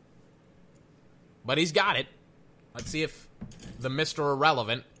 But he's got it. Let's see if the Mr.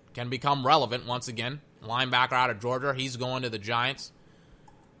 Irrelevant can become relevant once again. Linebacker out of Georgia. He's going to the Giants.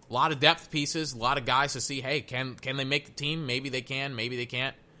 A lot of depth pieces. A lot of guys to see, hey, can they make the team? Maybe they can. Maybe they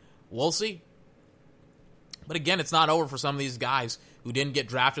can't. We'll see. But again, it's not over for some of these guys who didn't get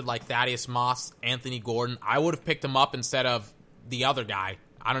drafted, like Thaddeus Moss, Anthony Gordon. I would have picked him up instead of the other guy.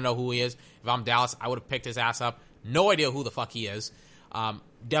 I don't know who he is. If I'm Dallas, I would have picked his ass up. No idea who the fuck he is.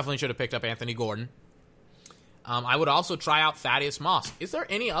 Definitely should have picked up Anthony Gordon. I would also try out Thaddeus Moss. Is there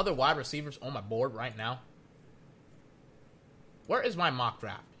any other wide receivers on my board right now? Where is my mock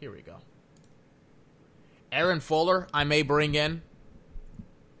draft? Here we go. Aaron Fuller, I may bring in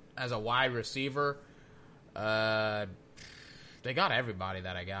as a wide receiver. They got everybody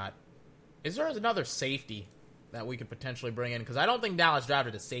that I got. Is there another safety that we could potentially bring in? Because I don't think Dallas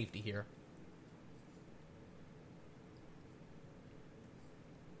drafted a safety here.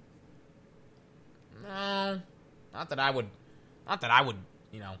 No, not that I would,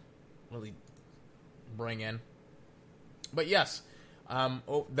 really bring in. But yes,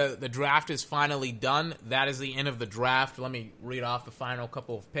 the draft is finally done. That is the end of the draft. Let me read off the final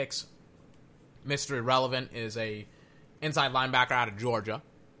couple of picks. Mr. Irrelevant is a inside linebacker out of Georgia.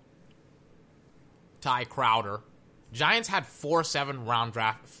 Ty Crowder. Giants had 4 7th round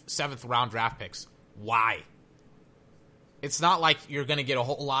draft picks. Why? It's not like you're going to get a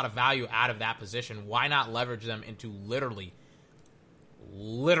whole lot of value out of that position. Why not leverage them into literally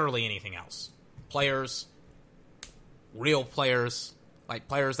anything else? Players, real players, like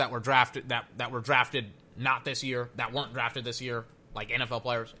players that were drafted that were drafted not this year, that weren't drafted this year, like NFL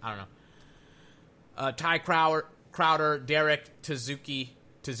players. I don't know. Ty Crowder, Derek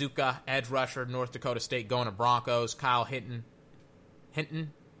Tezuka, edge rusher, North Dakota State, going to Broncos. Kyle Hinton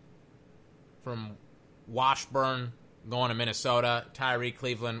from Washburn, going to Minnesota. Tyree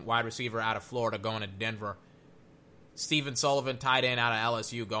Cleveland, wide receiver out of Florida, going to Denver. Stephen Sullivan, tight end out of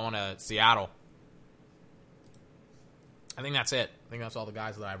LSU, going to Seattle. I think that's it. I think that's all the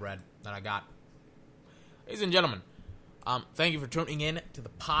guys that I got. Ladies and gentlemen, thank you for tuning in to the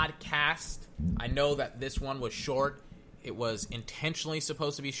podcast. I know that this one was short. It was intentionally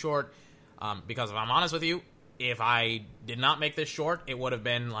supposed to be short because if I'm honest with you, if I did not make this short, it would have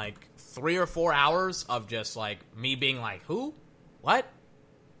been like 3 or 4 hours of just like me being like, who? What?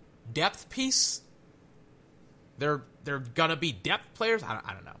 Depth piece? They're gonna be depth players? I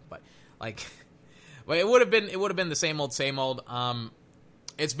don't know, but like, but it would have been the same old.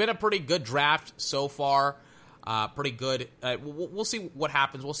 It's been a pretty good draft so far. Pretty good. We'll see what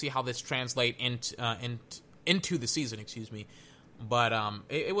happens. We'll see how this translates into the season. Excuse me. But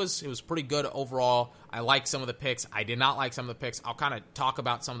it was pretty good overall. I liked some of the picks. I did not like some of the picks. I'll kind of talk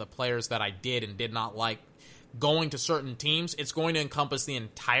about some of the players that I did and did not like going to certain teams. It's going to encompass the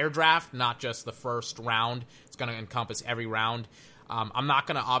entire draft, not just the first round. It's going to encompass every round. I'm not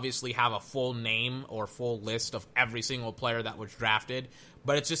going to obviously have a full name or full list of every single player that was drafted,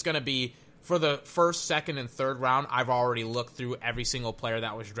 but it's just going to be for the first, second, and third round. I've already looked through every single player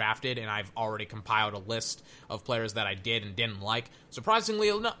that was drafted, and I've already compiled a list of players that I did and didn't like. Surprisingly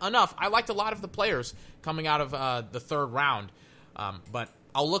enough, I liked a lot of the players coming out of the third round, but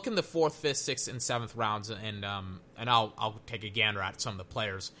I'll look in the 4th, 5th, 6th, and 7th rounds, and I'll take a gander at some of the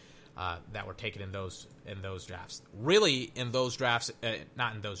players that were taken in those drafts. Really, in those drafts,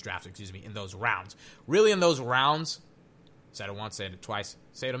 not in those drafts, excuse me, in those rounds. Really, in those rounds. Said it once, said it twice,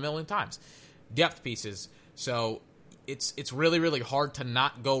 say it a million times. Depth pieces. So it's really, really hard to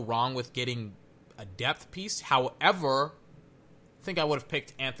not go wrong with getting a depth piece. However, I think I would have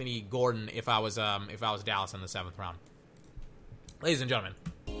picked Anthony Gordon if I was Dallas in the 7th round. Ladies and gentlemen,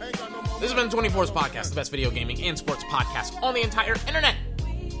 this has been 24's Podcast, the best video gaming and sports podcast on the entire internet.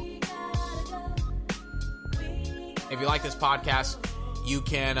 If you like this podcast, you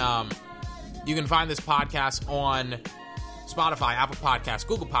can find this podcast on Spotify, Apple Podcasts,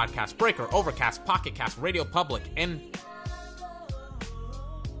 Google Podcasts, Breaker, Overcast, Pocket Cast, Radio Public, and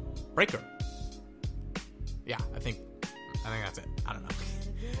Breaker. Yeah, I think that's it. I don't know.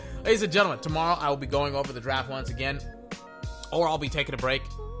 Ladies and gentlemen, tomorrow I will be going over the draft once again, or I'll be taking a break.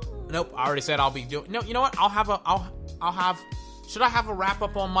 Nope, I already said I'll be doing. No, you know what? I'll have. Should I have a wrap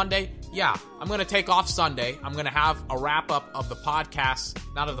up on Monday? Yeah, I'm going to take off Sunday. I'm going to have a wrap up of the podcast,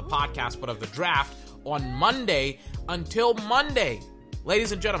 not of the podcast, but of the draft on Monday until Monday.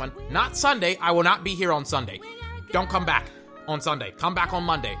 Ladies and gentlemen, not Sunday. I will not be here on Sunday. Don't come back on Sunday. Come back on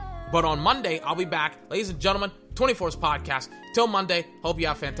Monday. But on Monday, I'll be back. Ladies and gentlemen, 24's Podcast. Till Monday, hope you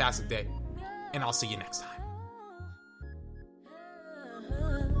have a fantastic day. And I'll see you next time.